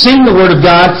purpose of seeing the Word of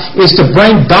God, is to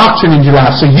bring doctrine into your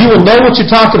life. So you will know what you're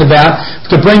talking about,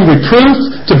 to bring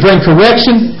reproof, to bring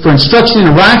correction, for instruction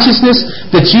in righteousness,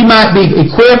 that you might be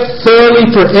equipped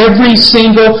thoroughly for every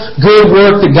single good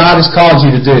work that God has called you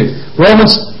to do.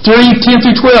 Romans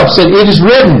 3:10-12 said, "It is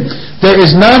written, there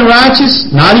is none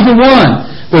righteous, not even one.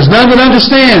 There's none that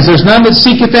understands. There's none that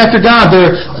seeketh after God.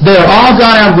 They are all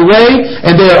gone out of the way,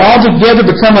 and they are all together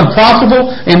become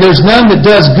unprofitable, and there's none that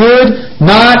does good,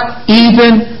 not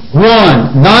even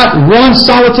one." Not one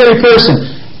solitary person.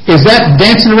 Is that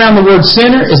dancing around the word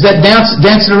sinner? Is that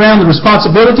dancing around the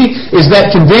responsibility? Is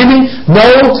that condemning?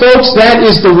 No, folks, that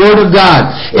is the Word of God.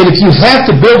 And if you have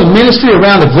to build a ministry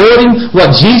around avoiding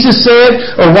what Jesus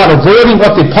said or avoiding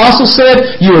what the Apostle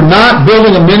said, you are not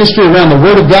building a ministry around the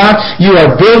Word of God. You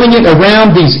are building it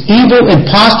around these evil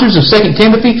impostors of 2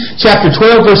 Timothy chapter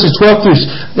 3 verses 12 through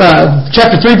 17,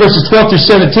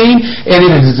 and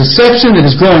it is a deception that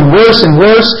is growing worse and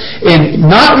worse, and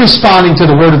not responding to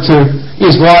the Word of truth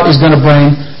is what is going to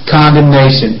bring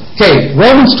condemnation. Okay,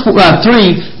 Romans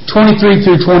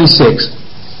 3:23-26.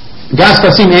 Guys, if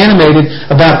I seem animated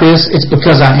about this, it's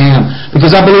because I am.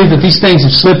 Because I believe that these things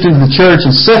have slipped into the church in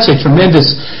such a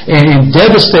tremendous and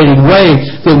devastating way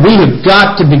that we have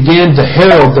got to begin to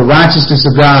herald the righteousness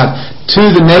of God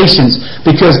to the nations,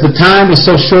 because the time is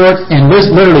so short, and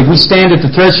literally we stand at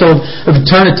the threshold of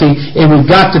eternity, and we've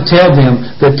got to tell them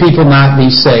that people might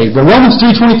be saved. But Romans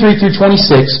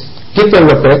 3:23-26, get there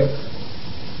real quick.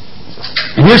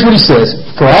 And here's what he says.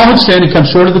 "For all have sinned and come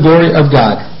short of the glory of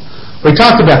God." We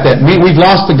talked about that. We've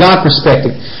lost the God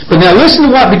perspective. But now listen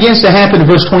to what begins to happen in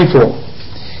verse 24.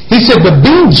 He said, "But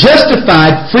being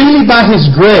justified freely by His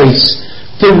grace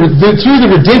through the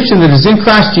redemption that is in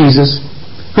Christ Jesus,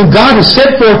 whom God has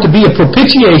set forth to be a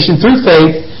propitiation through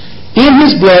faith in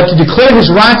His blood, to declare His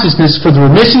righteousness for the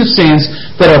remission of sins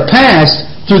that are past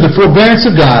through the forbearance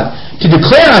of God. To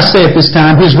declare, I say at this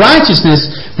time, His righteousness,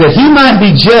 that He might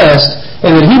be just,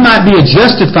 and that He might be a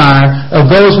justifier of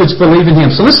those which believe in Him."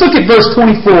 So let's look at verse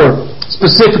 24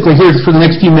 specifically here for the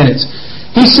next few minutes.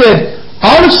 He said,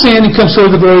 all have sinned and come short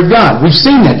of the glory of God. We've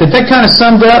seen that. That kind of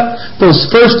summed up those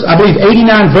first, I believe,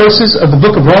 89 verses of the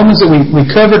book of Romans that we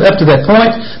covered up to that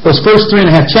point. Those first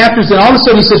 3.5 chapters. Then all of a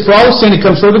sudden he says, "For all have sinned and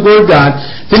come short of the glory of God."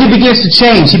 Then he begins to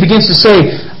change. He begins to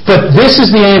say, but this is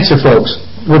the answer, folks.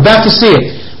 We're about to see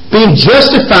it. Being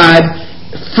justified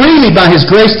freely by His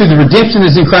grace through the redemption that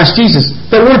is in Christ Jesus.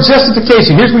 That word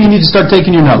justification, here's where you need to start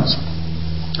taking your notes.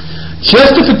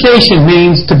 Justification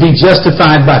means to be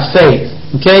justified by faith.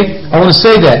 Okay? I want to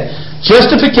say that.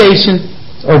 Justification,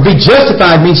 or be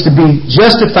justified, means to be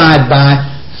justified by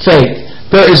faith.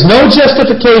 There is no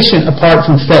justification apart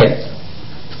from faith.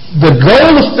 The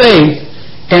goal of faith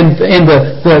and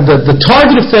the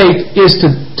target of faith is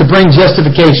to bring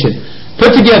justification.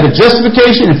 Put together,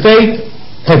 justification and faith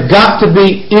have got to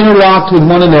be interlocked with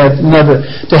one another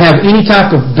to have any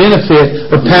type of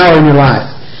benefit or power in your life.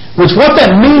 Which what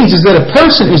that means is that a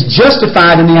person is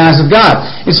justified in the eyes of God.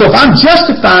 And so if I'm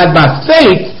justified by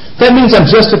faith, that means I'm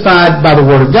justified by the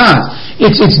Word of God.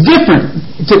 It's different.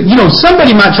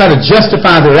 Somebody might try to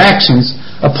justify their actions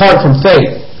apart from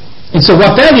faith. And so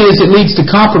what that is, it leads to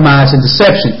compromise and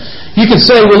deception. You can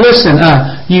say, well, listen,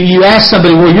 you ask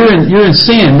somebody, well, you're in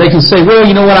sin. They can say, well,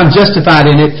 you know what, I'm justified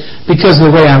in it because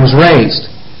of the way I was raised.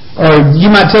 Or you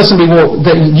might tell somebody, well,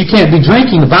 that you can't be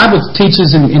drinking. The Bible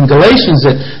teaches in Galatians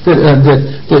that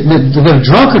a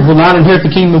drunkard will not inherit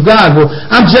the kingdom of God. Well,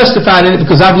 I'm justified in it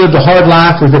because I've lived a hard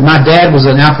life, or that my dad was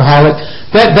an alcoholic.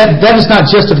 That is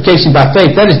not justification by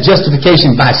faith. That is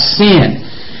justification by sin.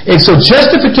 And so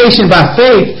justification by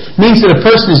faith means that a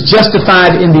person is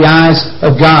justified in the eyes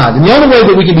of God. And the only way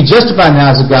that we can be justified in the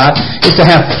eyes of God is to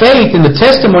have faith in the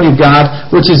testimony of God,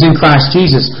 which is in Christ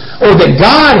Jesus. Or that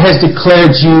God has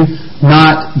declared you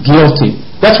not guilty.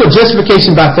 That's what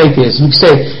justification by faith is. You can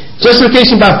say,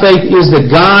 justification by faith is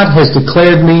that God has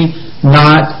declared me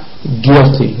not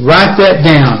guilty. Write that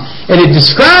down. And it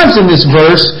describes in this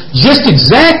verse just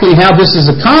exactly how this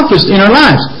is accomplished in our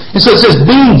lives. And so it says,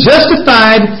 being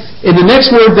justified, and the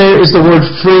next word there is the word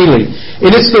freely.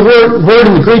 And it's the word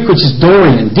in the Greek which is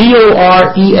Dorian.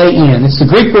 D-O-R-E-A-N. It's the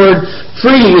Greek word,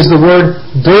 freely is the word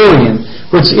Dorian,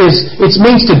 which it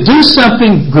means to do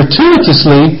something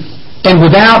gratuitously and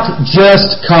without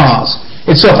just cause.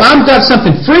 And so if I've got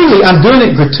something freely, I'm doing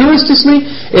it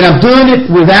gratuitously, and I'm doing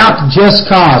it without just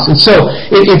cause. And so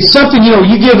it's something,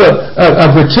 you give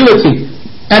a gratuity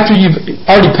after you've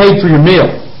already paid for your meal.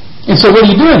 And so what are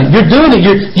you doing? You're doing it.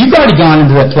 You've already gone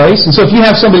into that place. And so if you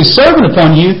have somebody serving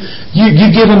upon you, you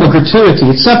give them a gratuity.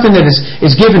 It's something that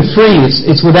is given free.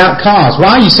 It's without cause.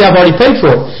 Why? You say, I've already paid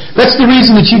for it. That's the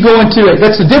reason that you go into it.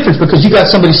 That's the difference, because you got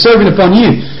somebody serving upon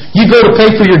you. You go to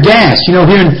pay for your gas. Here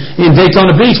in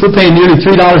Daytona Beach, we're paying nearly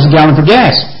 $3 a gallon for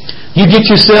gas. You get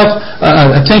yourself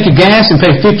a tank of gas and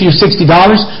pay $50 or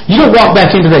 $60. You don't walk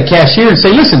back into that cashier and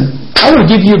say, listen, I want to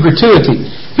give you a gratuity.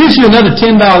 Here's you another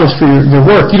 $10 for your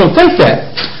work. You don't think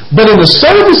that. But in the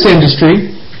service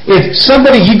industry, if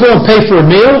you go and pay for a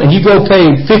meal and you go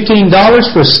pay $15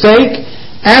 for a steak,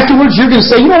 afterwards you're going to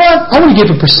say, you know what? I want to give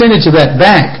a percentage of that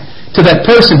back to that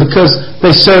person because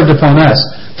they served upon us.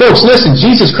 Folks, listen,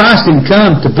 Jesus Christ didn't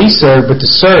come to be served, but to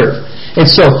serve. And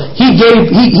so He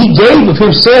gave of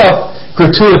Himself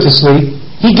gratuitously.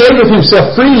 He gave of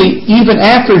Himself freely even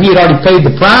after He had already paid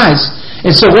the price.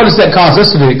 And so what does that cause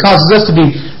us to do? It causes us to be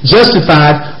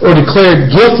justified or declared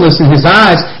guiltless in His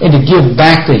eyes and to give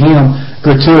back to Him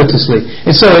gratuitously.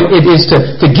 And so it is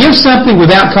to give something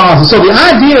without cause. And so the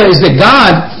idea is that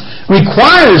God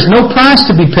requires no price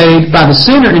to be paid by the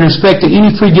sinner in respect to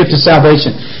any free gift of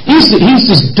salvation. He's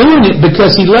just doing it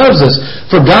because He loves us.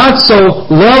 For God so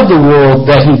loved the world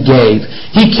that He gave.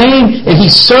 He came and He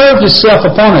served Himself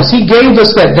upon us. He gave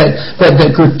us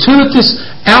that gratuitous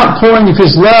outpouring of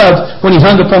His love when He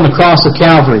hung upon the cross of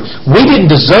Calvary. We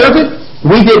didn't deserve it.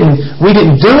 We didn't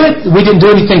do it. We didn't do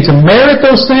anything to merit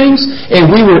those things, and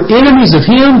we were enemies of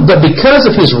Him. But because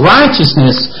of His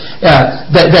righteousness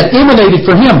that emanated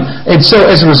from Him, and so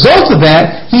as a result of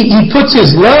that, He puts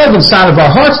His love inside of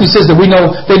our hearts. And He says that they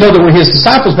know that we're His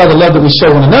disciples by the love that we show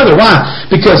one another. Why?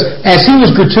 Because as He was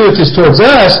gratuitous towards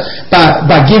us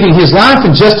by giving His life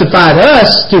and justified us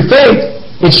through faith,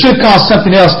 it should cause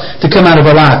something else to come out of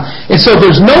our life. And so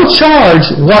there's no charge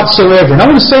whatsoever. And I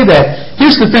want to say that.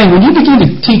 Here's the thing. When you begin to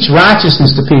teach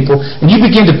righteousness to people and you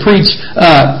begin to preach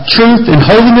truth and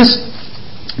holiness,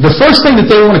 the first thing that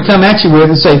they want to come at you with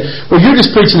and say, well, you're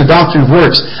just preaching a doctrine of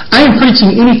works. I am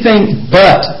preaching anything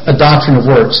but a doctrine of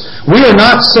works. We are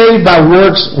not saved by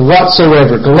works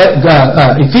whatsoever.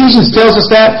 Ephesians tells us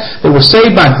that we're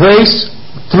saved by grace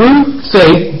through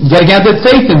faith. You've got to have that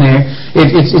faith in there.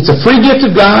 It's a free gift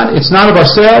of God. It's not of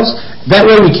ourselves. That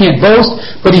way we can't boast.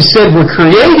 But He said we're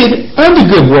created unto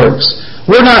good works.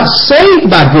 We're not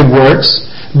saved by good works,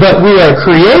 but we are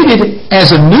created as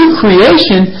a new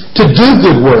creation to do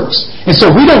good works. And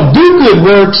so we don't do good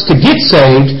works to get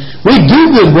saved. We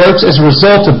do good works as a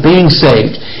result of being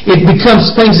saved. It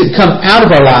becomes things that come out of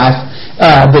our life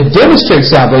that demonstrate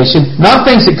salvation, not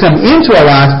things that come into our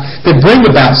life that bring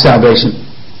about salvation.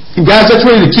 And guys, that's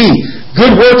really the key.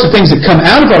 Good works are things that come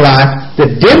out of our life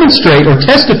that demonstrate or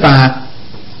testify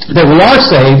that we are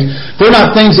saved. They're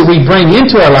not things that we bring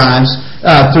into our lives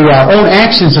through our own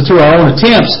actions or through our own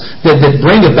attempts that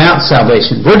bring about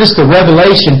salvation. They're just the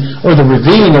revelation or the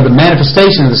revealing or the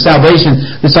manifestation of the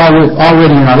salvation that's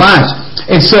already in our lives.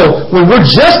 And so when we're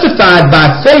justified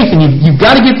by faith, and you've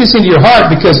got to get this into your heart,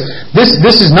 because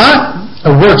this is not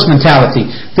a works mentality.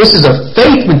 This is a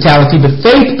faith mentality, but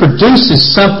faith produces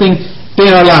something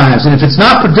in our lives. And if it's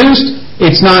not produced,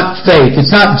 it's not faith. It's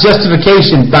not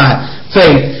justification by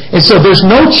faith. And so there's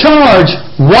no charge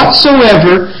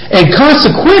whatsoever, and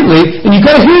consequently, and you've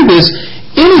got to hear this,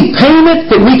 any payment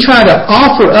that we try to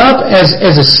offer up as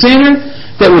a sinner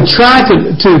that would try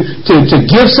to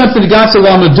give something to God, say,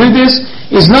 well, I'm going to do this,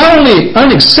 is not only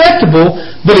unacceptable,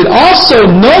 but it also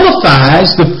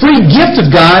nullifies the free gift of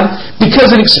God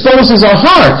because it exposes our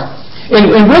heart.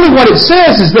 And really what it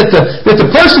says is that the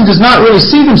person does not really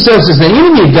see themselves as the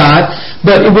enemy of God,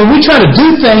 but when we try to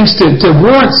do things to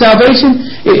warrant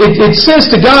salvation, it says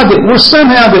to God that we're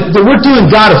somehow that we're doing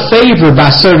God a favor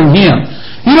by serving Him.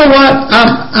 You know what?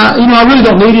 I really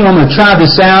don't need Him. I'm going to try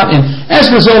this out, and as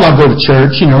a result, I'll go to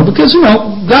church. Because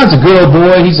God's a good old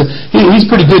boy. He's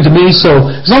pretty good to me. So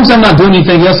as long as I'm not doing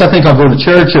anything else, I think I'll go to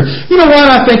church. Or you know what?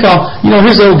 I think I'll.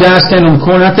 Here's the old guy standing on the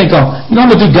corner. I think I'm going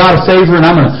to do God a favor, and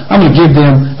I'm going to give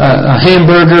them a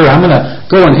hamburger. I'm going to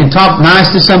go and talk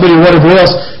nice to somebody or whatever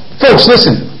else. Folks,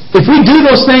 listen. If we do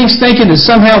those things thinking that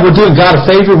somehow we're doing God a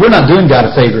favor, we're not doing God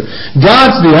a favor.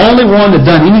 God's the only one that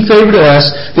done any favor to us,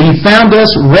 that He found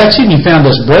us wretched, He found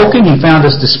us broken, He found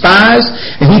us despised,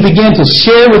 and He began to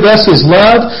share with us His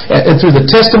love through the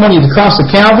testimony of the cross of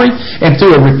Calvary, and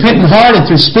through a repentant heart, and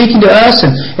through speaking to us,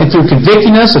 and through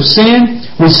convicting us of sin.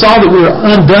 We saw that we were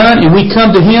undone, and we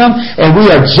come to Him, and we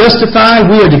are justified.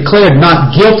 We are declared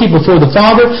not guilty before the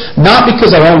Father, not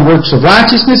because of our own works of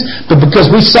righteousness, but because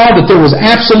we saw that there was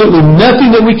absolutely nothing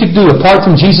that we could do apart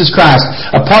from Jesus Christ,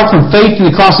 apart from faith in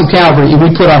the cross of Calvary, and we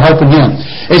put our hope in Him.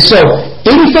 And so,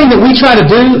 anything that we try to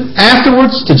do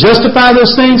afterwards to justify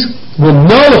those things will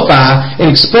nullify and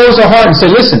expose our heart and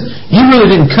say, listen, you really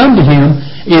didn't come to Him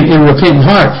in a repentant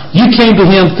heart. You came to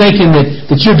Him thinking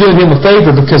that you're doing Him a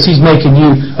favor because He's making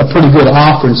you a pretty good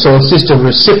offer, and so it's just a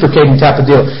reciprocating type of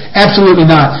deal. Absolutely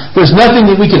not. There's nothing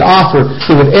that we could offer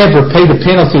that would ever pay the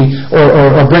penalty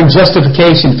or bring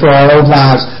justification for our old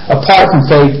lives apart from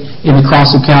faith in the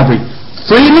cross of Calvary.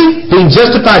 Freely, being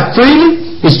justified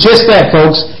freely, is just that,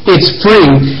 folks. It's free.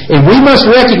 And we must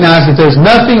recognize that there's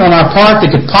nothing on our part that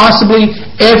could possibly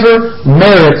ever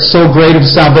merit so great of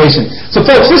salvation. So,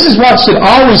 folks, this is what should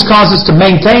always cause us to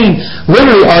maintain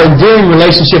literally our enduring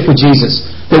relationship with Jesus.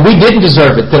 That we didn't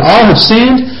deserve it. That all have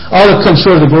sinned. All have come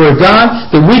short of the glory of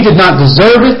God. That we did not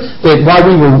deserve it. That while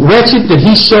we were wretched, that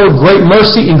He showed great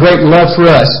mercy and great love for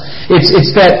us.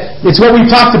 It's what we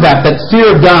talked about, that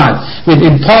fear of God.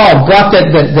 And Paul brought that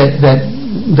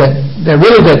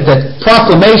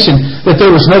proclamation that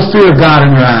there was no fear of God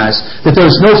in your eyes, that there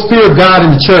was no fear of God in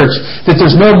the church, that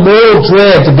there's no moral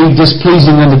dread to be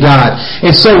displeasing unto God. And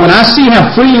so when I see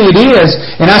how freely it is,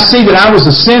 and I see that I was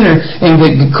a sinner, and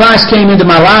that Christ came into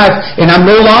my life, and I'm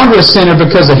no longer a sinner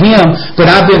because of Him, but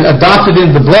I've been adopted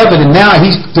into the beloved, and now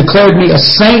He's declared me a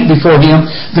saint before Him,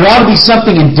 there ought to be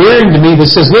something endearing to me that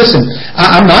says, listen,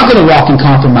 I'm not going to walk in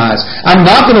compromise. I'm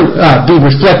not going to be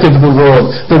reflective of the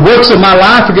world. The works of my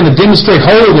life are going to demonstrate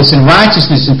holiness and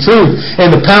righteousness and truth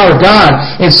and the power of God.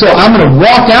 And so I'm going to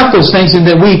walk out those things, and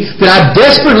that I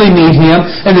desperately need Him,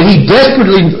 and that He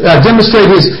desperately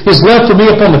demonstrated His love for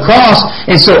me upon the cross.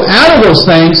 And so out of those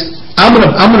things, I'm going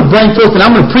to bring forth, and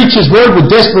I'm going to preach His Word with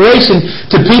desperation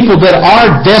to people that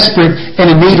are desperate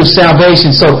and in need of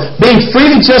salvation. So being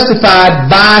freely justified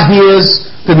by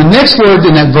then the next word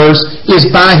in that verse is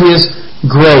by His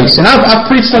grace. And I've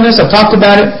preached on this, I've talked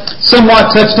about it,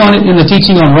 somewhat touched on it in the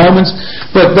teaching on Romans.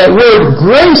 But that word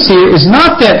grace here is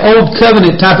not that old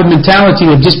covenant type of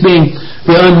mentality of just being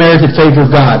the unmerited favor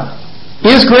of God.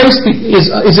 Is grace,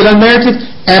 is it unmerited?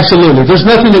 Absolutely. There's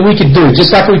nothing that we could do,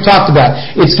 just like we talked about.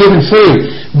 It's given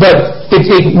free. But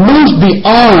it moves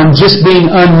beyond just being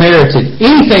unmerited.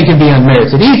 Anything can be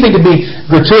unmerited. Anything can be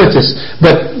gratuitous.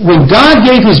 But when God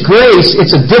gave His grace,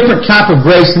 it's a different type of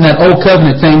grace than that old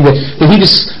covenant thing that He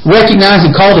just recognized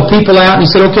and called the people out, and He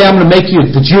said, okay, I'm going to make you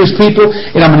the Jewish people,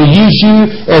 and I'm going to use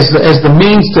you as the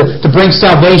means to bring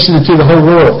salvation into the whole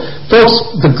world. Folks,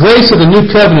 the grace of the new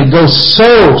covenant goes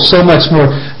so much more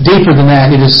deeper than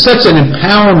that. It is such an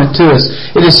empowerment to us.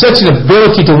 It is such an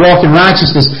ability to walk in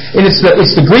righteousness. And it's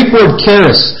the Greek word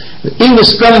charis. The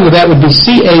English spelling of that would be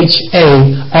charis.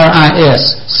 charis.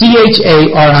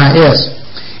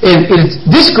 And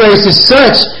this grace is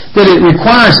such that it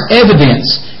requires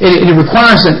evidence. It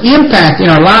requires an impact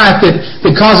in our life that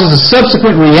causes a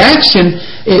subsequent reaction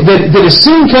that is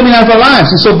soon coming out of our lives.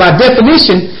 And so by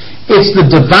definition, it's the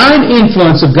divine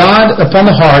influence of God upon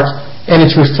the heart and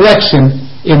its reflection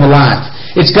in the life.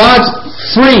 It's God's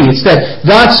free. It's that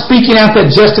God speaking out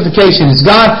that justification. It's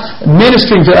God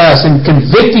ministering to us and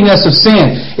convicting us of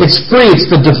sin. It's free. It's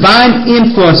the divine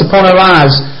influence upon our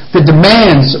lives that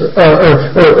demands,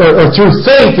 or through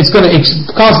faith, it's going to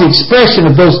cause the expression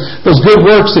of those good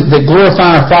works that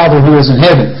glorify our Father who is in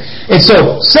heaven. And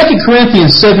so, 2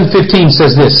 Corinthians 7:15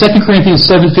 says this. 2 Corinthians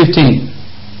 7:15.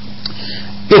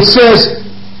 It says,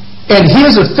 and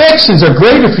His affections are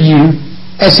greater for you,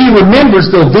 as He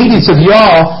remembers the obedience of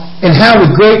y'all, and how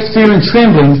with great fear and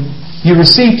trembling you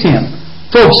received Him.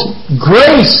 Folks,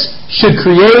 grace should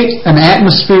create an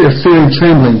atmosphere of fear and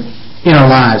trembling in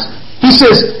our lives. He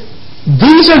says,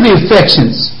 these are the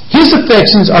affections. His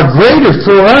affections are greater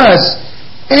for us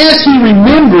as He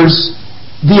remembers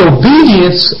the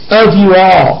obedience of you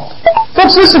all.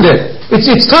 Folks, listen to it.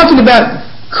 It's talking about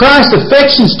Christ's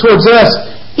affections towards us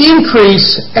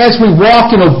increase as we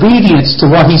walk in obedience to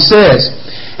what He says.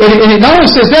 And it not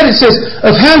only says that, it says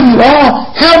of how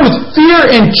with fear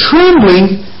and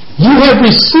trembling you have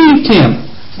received Him.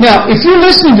 Now, if you're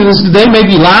listening to this today,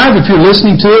 maybe live, if you're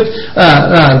listening to it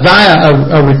via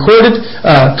a recorded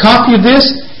copy of this,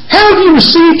 how have you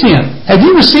received Him? Have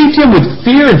you received Him with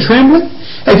fear and trembling?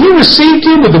 Have you received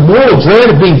Him with the moral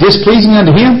dread of being displeasing unto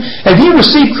Him? Have you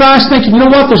received Christ thinking, you know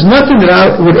what, there's nothing that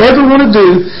I would ever want to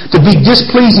do to be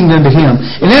displeasing unto Him?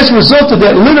 And as a result of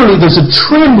that, literally there's a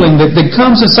trembling that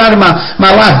comes inside of my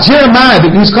life. Jeremiah,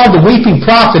 who's called the weeping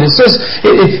prophet, it says,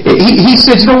 he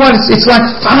says, you know what, it's like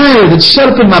fire that's shut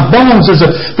up in my bones. There's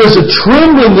a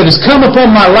trembling that has come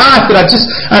upon my life that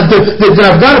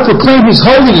I've got to proclaim His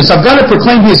holiness. I've got to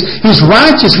proclaim His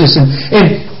righteousness.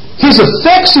 And His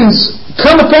affections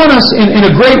come upon us in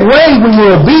a great way when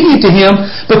we're obedient to Him,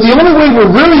 but the only way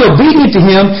we're really obedient to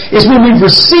Him is when we've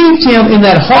received Him in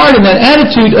that heart and that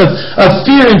attitude of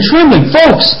fear and trembling.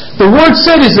 Folks, the Word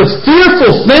said it's a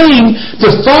fearful thing to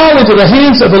fall into the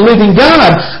hands of a living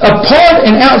God, apart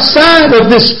and outside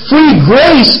of this free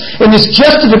grace and this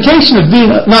justification of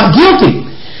being not guilty.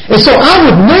 And so I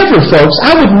would never, folks,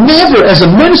 as a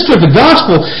minister of the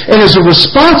gospel and as a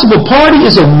responsible party,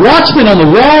 as a watchman on the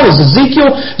wall, as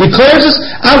Ezekiel declares us,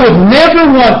 I would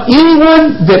never want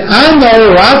anyone that I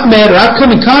know or I've met or I've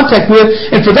come in contact with,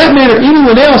 and for that matter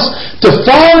anyone else, to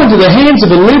fall into the hands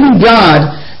of a living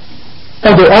God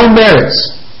on their own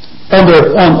merits.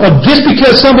 Just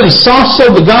because somebody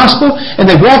soft-sold the gospel and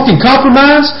they walked in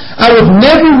compromise, I would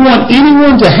never want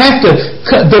anyone to have to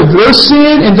their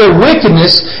sin and their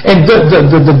wickedness and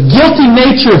the guilty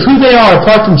nature of who they are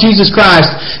apart from Jesus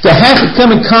Christ to have to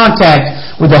come in contact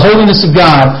with the holiness of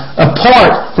God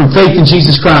apart from faith in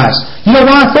Jesus Christ. You know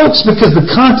why, folks? Because the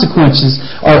consequences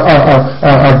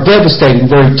are devastating.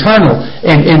 They're eternal,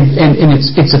 and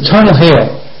it's eternal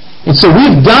hell. And so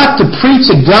we've got to preach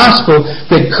a gospel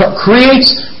that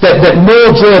creates that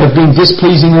moral dread of being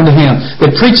displeasing unto Him,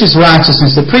 that preaches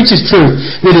righteousness, that preaches truth,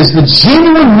 that is the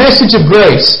genuine message of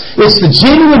grace. It's the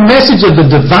genuine message of the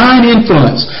divine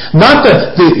influence, not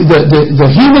the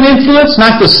human influence,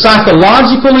 not the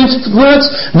psychological influence,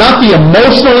 not the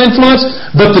emotional influence,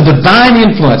 but the divine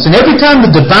influence. And every time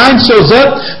the divine shows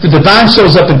up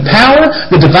in power,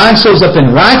 the divine shows up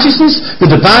in righteousness, the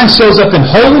divine shows up in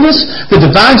holiness, the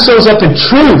divine shows up in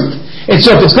truth. And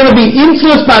so if it's going to be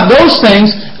influenced by those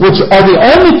things, which are the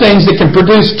only things that can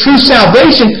produce true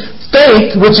salvation,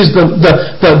 faith, which is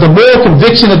the moral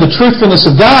conviction of the truthfulness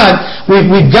of God,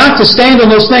 we've got to stand on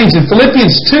those things. In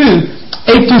Philippians 2,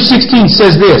 8 through 16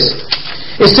 says this.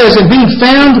 It says, "And being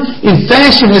found in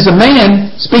fashion as a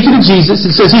man," speaking of Jesus,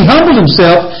 it says, "He humbled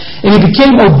Himself, and He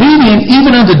became obedient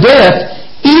even unto death,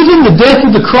 even the death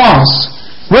of the cross.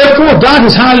 Wherefore God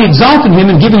has highly exalted Him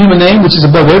and given Him a name which is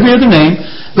above every other name,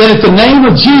 that at the name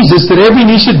of Jesus that every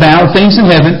knee should bow, things in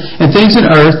heaven, and things in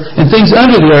earth, and things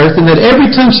under the earth, and that every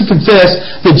tongue should confess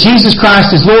that Jesus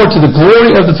Christ is Lord to the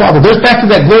glory of the Father." There's back to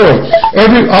that glory.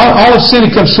 All of sin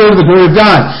comes short of the glory of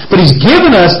God. But He's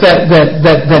given us that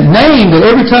name that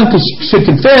every tongue should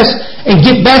confess and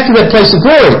get back to that place of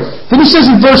glory. Then He says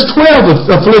in verse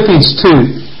 12 of Philippians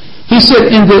 2, He said,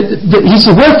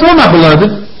 "Wherefore, my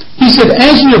beloved," He said,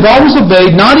 "as you have always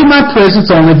obeyed, not in my presence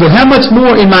only, but how much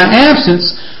more in my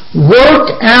absence,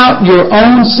 work out your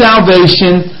own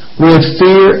salvation with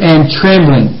fear and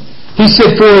trembling." He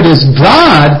said, "For it is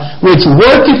God which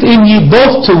worketh in you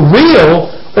both to will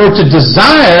or to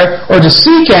desire or to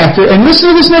seek after," and listen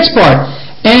to this next part,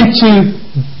 "and to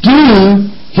do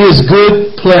His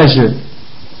good pleasure."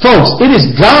 Folks, it is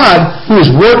God who has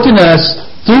worked in us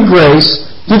through grace,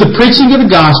 through the preaching of the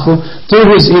gospel,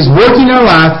 through His work in our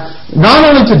life, not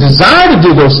only to desire to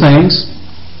do those things,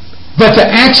 but to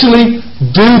actually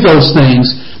do those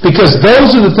things, because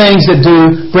those are the things that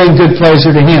do bring good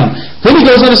pleasure to Him. Then He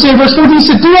goes on to say in verse 14, He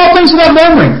said, "Do all things without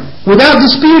murmuring, without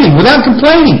disputing, without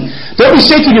complaining." Don't be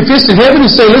shaking your fist in heaven and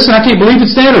say, "Listen, I can't believe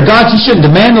it's that," or "God, you shouldn't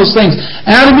demand those things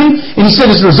out of me." And He said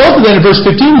as a result of that in verse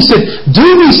 15, He said, "Do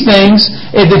these things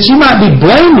that you might be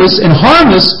blameless and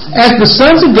harmless as the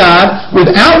sons of God,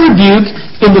 without rebuke,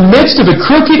 in the midst of a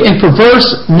crooked and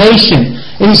perverse nation."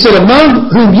 And He said, "Among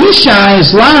whom you shine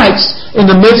as lights in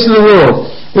the midst of the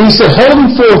world." And He said,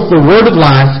 "Holding forth the word of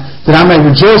life, that I may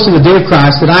rejoice in the day of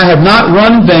Christ, that I have not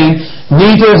run in vain,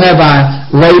 neither have I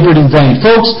labored in vain."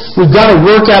 Folks, we've got to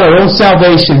work out our own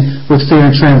salvation with fear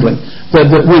and trembling. But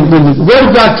when the Word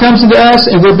of God comes into us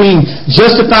and we're being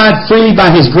justified freely by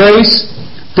His grace,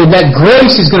 then that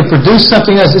grace is going to produce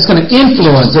something else. It's going to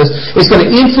influence us. It's going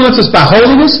to influence us by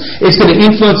holiness. It's going to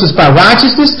influence us by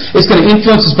righteousness. It's going to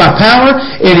influence us by power.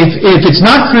 And if it's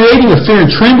not creating a fear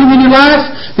and trembling in your life,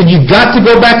 then you've got to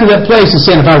go back to that place and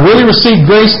say, if I really received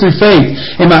grace through faith,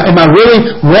 am I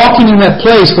really walking in that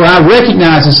place where I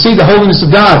recognize and see the holiness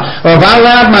of God? Or have I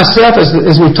allowed myself, as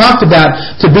we've talked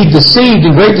about, to be deceived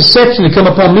and great deception to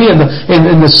come upon me, and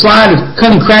the slide of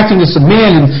cunning craftiness of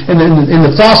men, and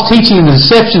the false teaching and the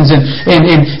deceptions,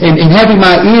 and having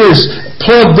my ears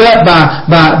plugged up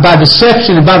by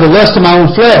deception and by the lust of my own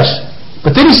flesh.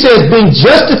 But then He says, being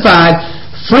justified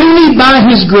freely by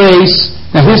His grace.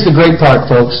 Now here's the great part,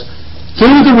 folks.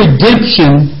 Through the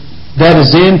redemption that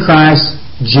is in Christ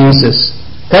Jesus.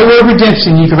 That word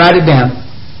redemption, you can write it down.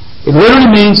 It literally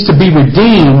means to be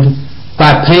redeemed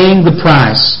by paying the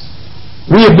price.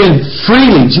 We've been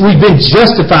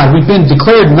justified. We've been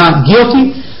declared not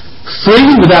guilty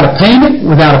freely, without a payment,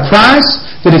 without a price,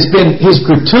 that it's been His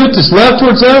gratuitous love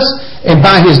towards us, and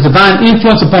by His divine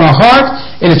influence upon our heart,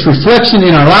 and its reflection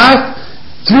in our life,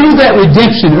 through that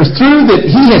redemption, or through that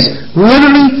He has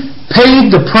literally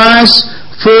paid the price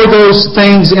for those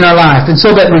things in our life. And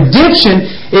so that redemption,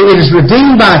 it is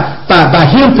redeemed by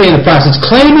Him paying the price. It's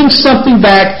claiming something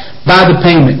back by the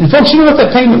payment. And folks, you know what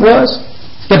that payment was?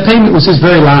 That payment was His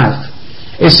very life.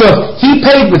 And so He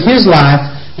paid with His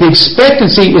life. The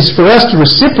expectancy is for us to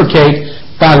reciprocate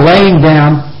by laying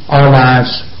down our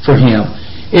lives for Him.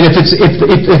 And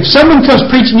if someone comes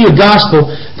preaching you a gospel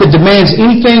that demands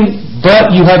anything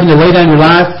but you having to lay down your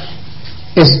life,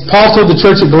 as Paul told the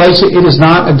church at Galatia, it is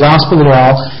not a gospel at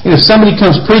all. And if somebody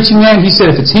comes preaching that, he said,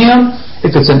 if it's him,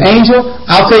 if it's an angel,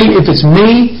 I'll tell you, if it's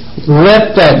me,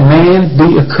 let that man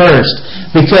be accursed.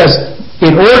 Because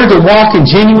in order to walk in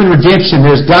genuine redemption,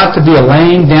 there's got to be a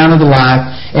laying down of the life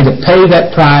and to pay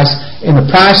that price. And the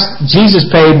price Jesus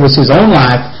paid was His own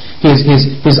life,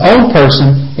 His own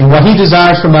person, and what He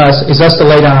desires from us is us to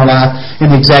lay down our life in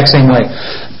the exact same way.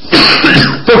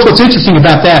 Folks, what's interesting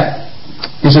about that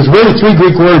is there's really three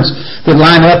Greek words that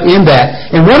line up in that.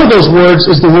 And one of those words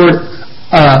is the word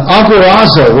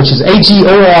agorazo, which is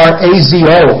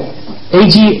A-G-O-R-A-Z-O.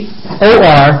 A-G-O-R-A-Z-O.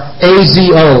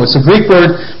 It's a Greek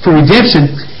word for redemption.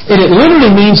 And it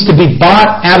literally means to be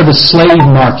bought out of the slave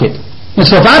market. And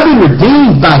so if I've been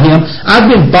redeemed by Him, I've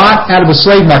been bought out of the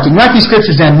slave market. Write these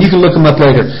scriptures down and you can look them up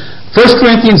later. 1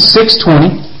 Corinthians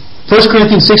 6:20. 1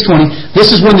 Corinthians 6:20.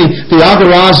 This is when the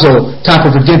agorazo type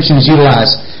of redemption is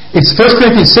utilized. It's 1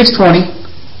 Corinthians 6:20,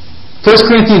 1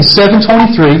 Corinthians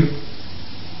 7:23,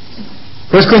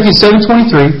 1 Corinthians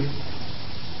 7:23,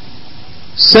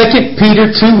 2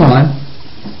 Peter 2:1,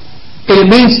 and it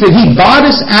means that He bought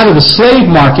us out of the slave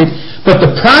market, but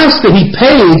the price that He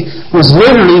paid was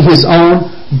literally His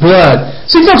own blood.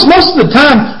 See, folks, most of the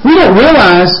time we don't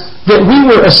realize that we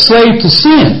were a slave to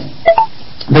sin.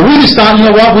 That we just thought, you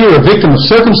know what, we were a victim of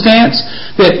circumstance,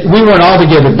 that we weren't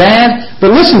altogether bad.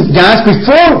 But listen, guys, when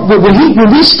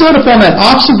we stood upon that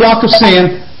auction block of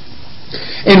sin,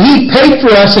 and He paid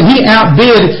for us, and He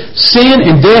outbid sin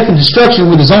and death and destruction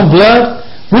with His own blood,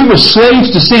 we were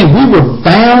slaves to sin. We were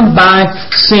bound by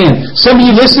sin. Some of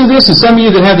you listening to this, and some of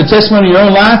you that have the testimony in your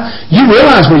own life, you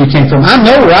realize where you came from. I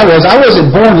know where I was. I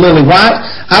wasn't born lily white.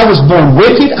 I was born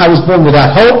wicked. I was born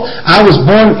without hope. I was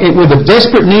born with a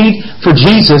desperate need for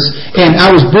Jesus. And I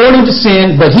was born into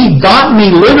sin, but He bought me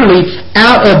literally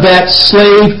out of that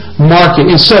slave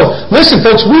market. And so, listen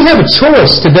folks, we have a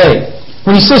choice today.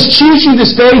 When He says, choose you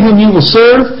this day whom you will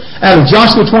serve, out of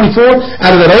Joshua 24,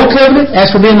 out of that old covenant, as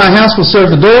for me and my house will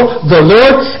serve the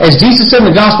Lord. As Jesus said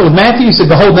in the Gospel of Matthew, He said,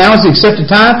 behold, now is the accepted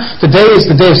time. Today is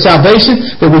the day of salvation.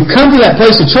 That we've come to that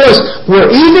place of choice.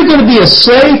 We're either going to be a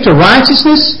slave to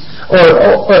righteousness,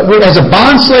 or as a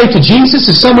bond slave to Jesus,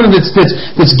 as someone that's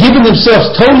given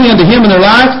themselves totally unto Him in their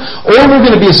life, or we're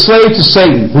going to be a slave to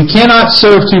Satan. We cannot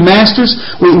serve two masters.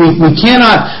 We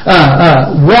cannot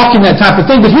walk in that type of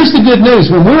thing. But here's the good news.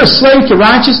 When we're a slave to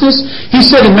righteousness, He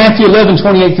said in Matthew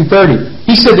 11:28-30,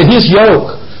 He said that His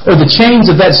yoke, or the chains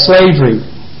of that slavery,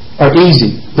 are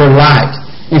easy. They're light.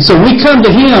 And so we come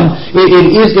to Him,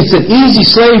 it's an easy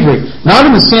slavery. Not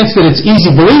in the sense that it's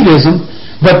easy believism,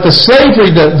 but the slavery,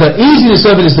 the easiness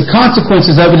of it is the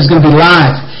consequences of it is going to be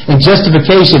life and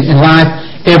justification and life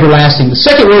everlasting. The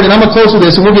second word, and I'm going to close with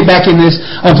this, and we'll get back in this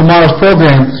on tomorrow's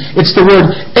program. It's the word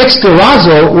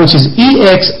exagorazo, which is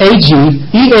E-X-A-G-O-R-A-Z-O.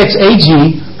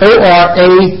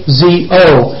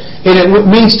 And it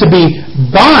means to be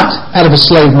bought out of a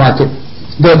slave market.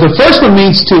 The first one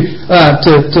means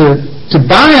to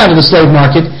buy out of the slave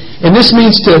market. And this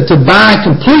means to buy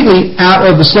completely out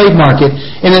of the slave market.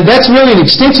 And that's really an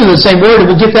extension of the same word. And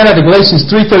we'll get that out of Galatians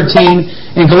 3:13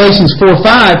 and Galatians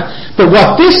 4:5. But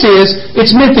what this is,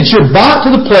 it's meant that you're bought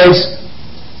to the place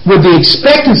with the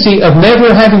expectancy of never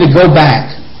having to go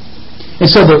back. And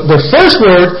so the first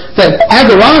word, that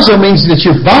agorazo, means that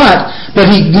you're bought. But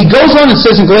he goes on and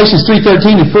says in Galatians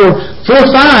 3:13 and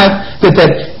 4:5 that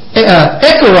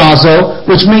ecorazo,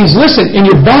 which means, listen, and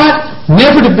you're bought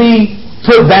never to be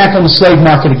put back on the slave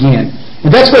market again. And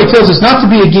that's why He tells us not to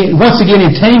be once again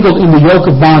entangled in the yoke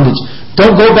of bondage.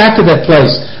 Don't go back to that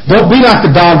place. Don't be like the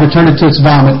dog returning to its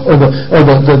vomit, or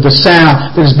the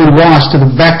sow that has been washed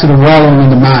back to the wallowing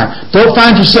in the mire. Don't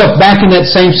find yourself back in that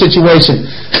same situation.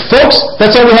 Folks,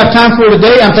 that's all we have time for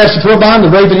today. I'm Pastor Torbein,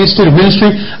 the Raven Institute of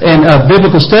Ministry and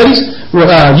Biblical Studies.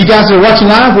 You guys that are watching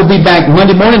live, we'll be back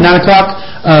Monday morning, 9 o'clock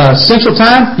Central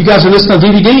Time. You guys are listening on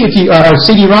DVD or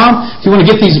CD-ROM. If you want to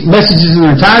get these messages in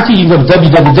their entirety, you can go to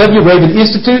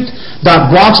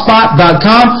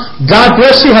www.raveninstitute.blogspot.com. God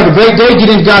bless you. Have a great day. Get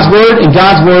into God's Word, and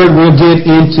God's Word will get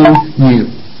into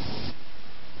you.